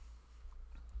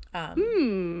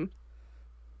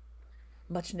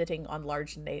 Much knitting on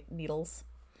large needles.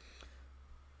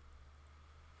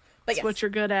 But That's yes, what you're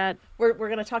good at. we're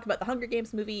going to talk about the Hunger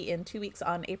Games movie in 2 weeks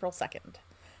on April 2nd.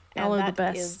 Y'all And are the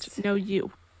that best. is No,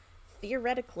 you.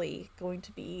 theoretically going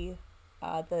to be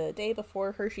the day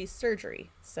before Hershey's surgery.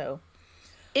 So,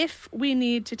 If we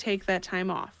need to take that time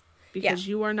off yeah. because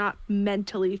you are not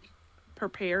mentally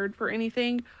prepared for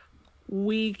anything,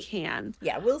 we can.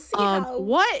 Yeah, we'll see how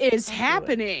What is I do it.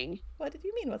 happening? What did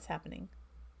you mean what's happening?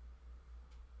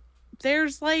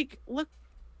 There's like, look,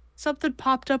 something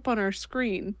popped up on our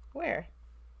screen. Where?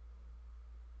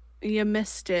 You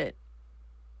missed it.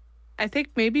 I think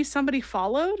maybe somebody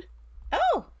followed,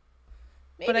 Oh,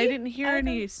 but I maybe. didn't hear I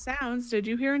any don't. sounds. Did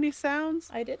you hear any sounds?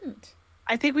 I didn't.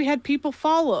 I think we had people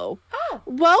follow. Oh.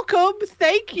 Welcome.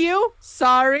 Thank you.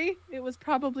 Sorry. It was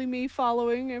probably me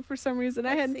following, and for some reason I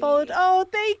Let's hadn't followed. see. Oh,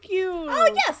 thank Oh,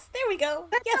 you. yes. There we go.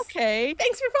 That's Yes. okay.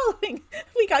 Thanks for following.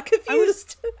 We got I was,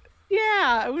 confused.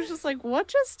 yeah, I was just like, what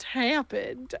just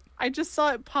happened? I just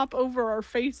saw it pop over our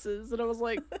faces, and I was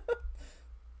like,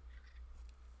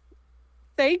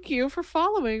 thank you for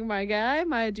following, my guy,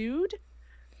 my dude.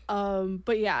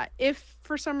 But yeah, if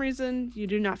for some reason you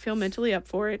do not feel mentally up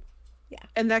for it, Yeah.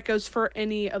 and that goes for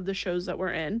any of the shows that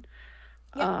we're in,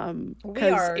 Yep. We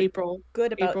because are good April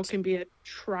about can be a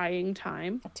trying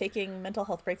time. taking mental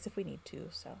health breaks if we need to.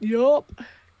 So. Yup.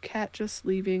 Cat just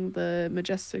leaving the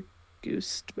Majestic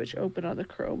Goose, which open on the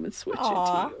Chrome and switch it to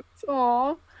Aw. you.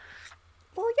 Aw.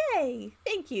 Well, yay.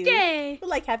 Thank you. Yay. We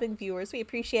like having viewers. We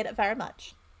appreciate it very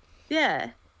much.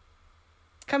 Yeah.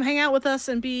 Come hang out with us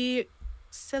and be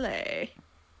silly.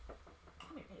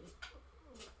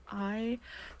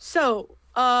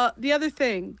 The other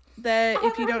thing that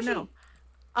if you don't know,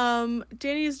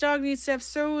 Danny's dog needs to have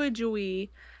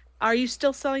surgery. Are you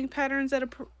still selling patterns at a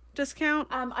discount?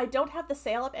 I don't have the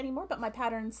sale up anymore, but my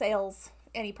pattern sales,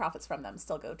 any profits from them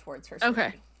still go towards her surgery.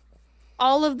 Okay.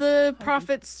 All of the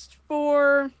profits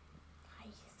for Hi,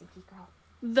 stinky girl.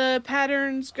 the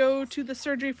patterns go to the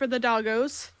surgery for the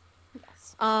doggos.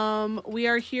 Yes. We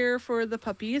are here for the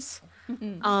puppies.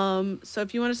 So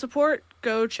if you want to support,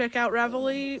 go check out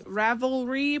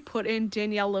Ravelry, put in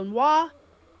Danielle Lenoir,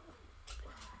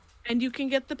 and you can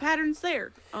get the patterns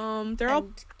there. They're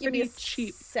all pretty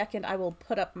cheap. Second, I will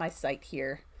put up my site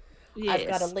here. Yes. I've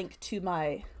got a link to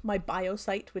my bio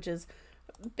site, which is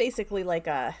basically like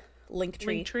a link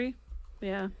tree.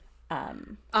 Yeah.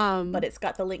 But it's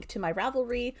got the link to my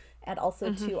Ravelry and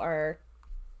also to our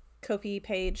Ko-fi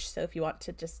page. So if you want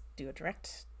to just do a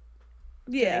direct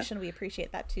donation, we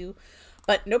appreciate that too.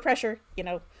 But no pressure,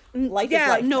 life is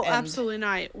life. No, absolutely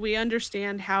not. We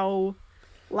understand how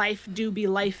life do be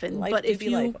lifing, but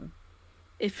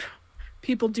if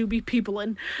people do be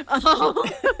peoplein.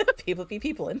 People be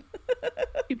peoplein.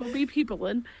 People be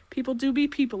peoplein. People do be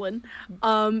peoplein.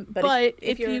 But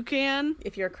if you can,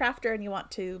 if you're a crafter and you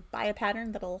want to buy a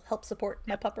pattern that'll help support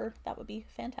my pupper, that would be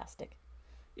fantastic.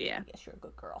 Yeah. Yes, you're a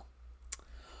good girl.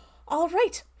 All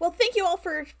right. Well, thank you all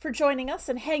for joining us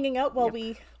and hanging out while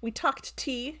we talked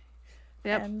tea.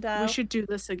 Yep. And we should do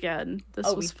this again.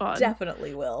 This was fun.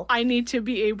 Definitely will. I need to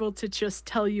be able to just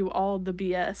tell you all the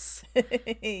BS.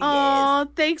 Yes. Aw,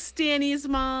 thanks, Danny's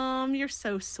mom. You're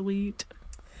so sweet.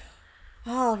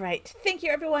 All right. Thank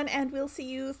you, everyone, and we'll see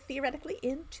you theoretically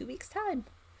in 2 weeks' time.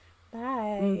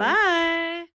 Bye.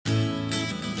 Bye.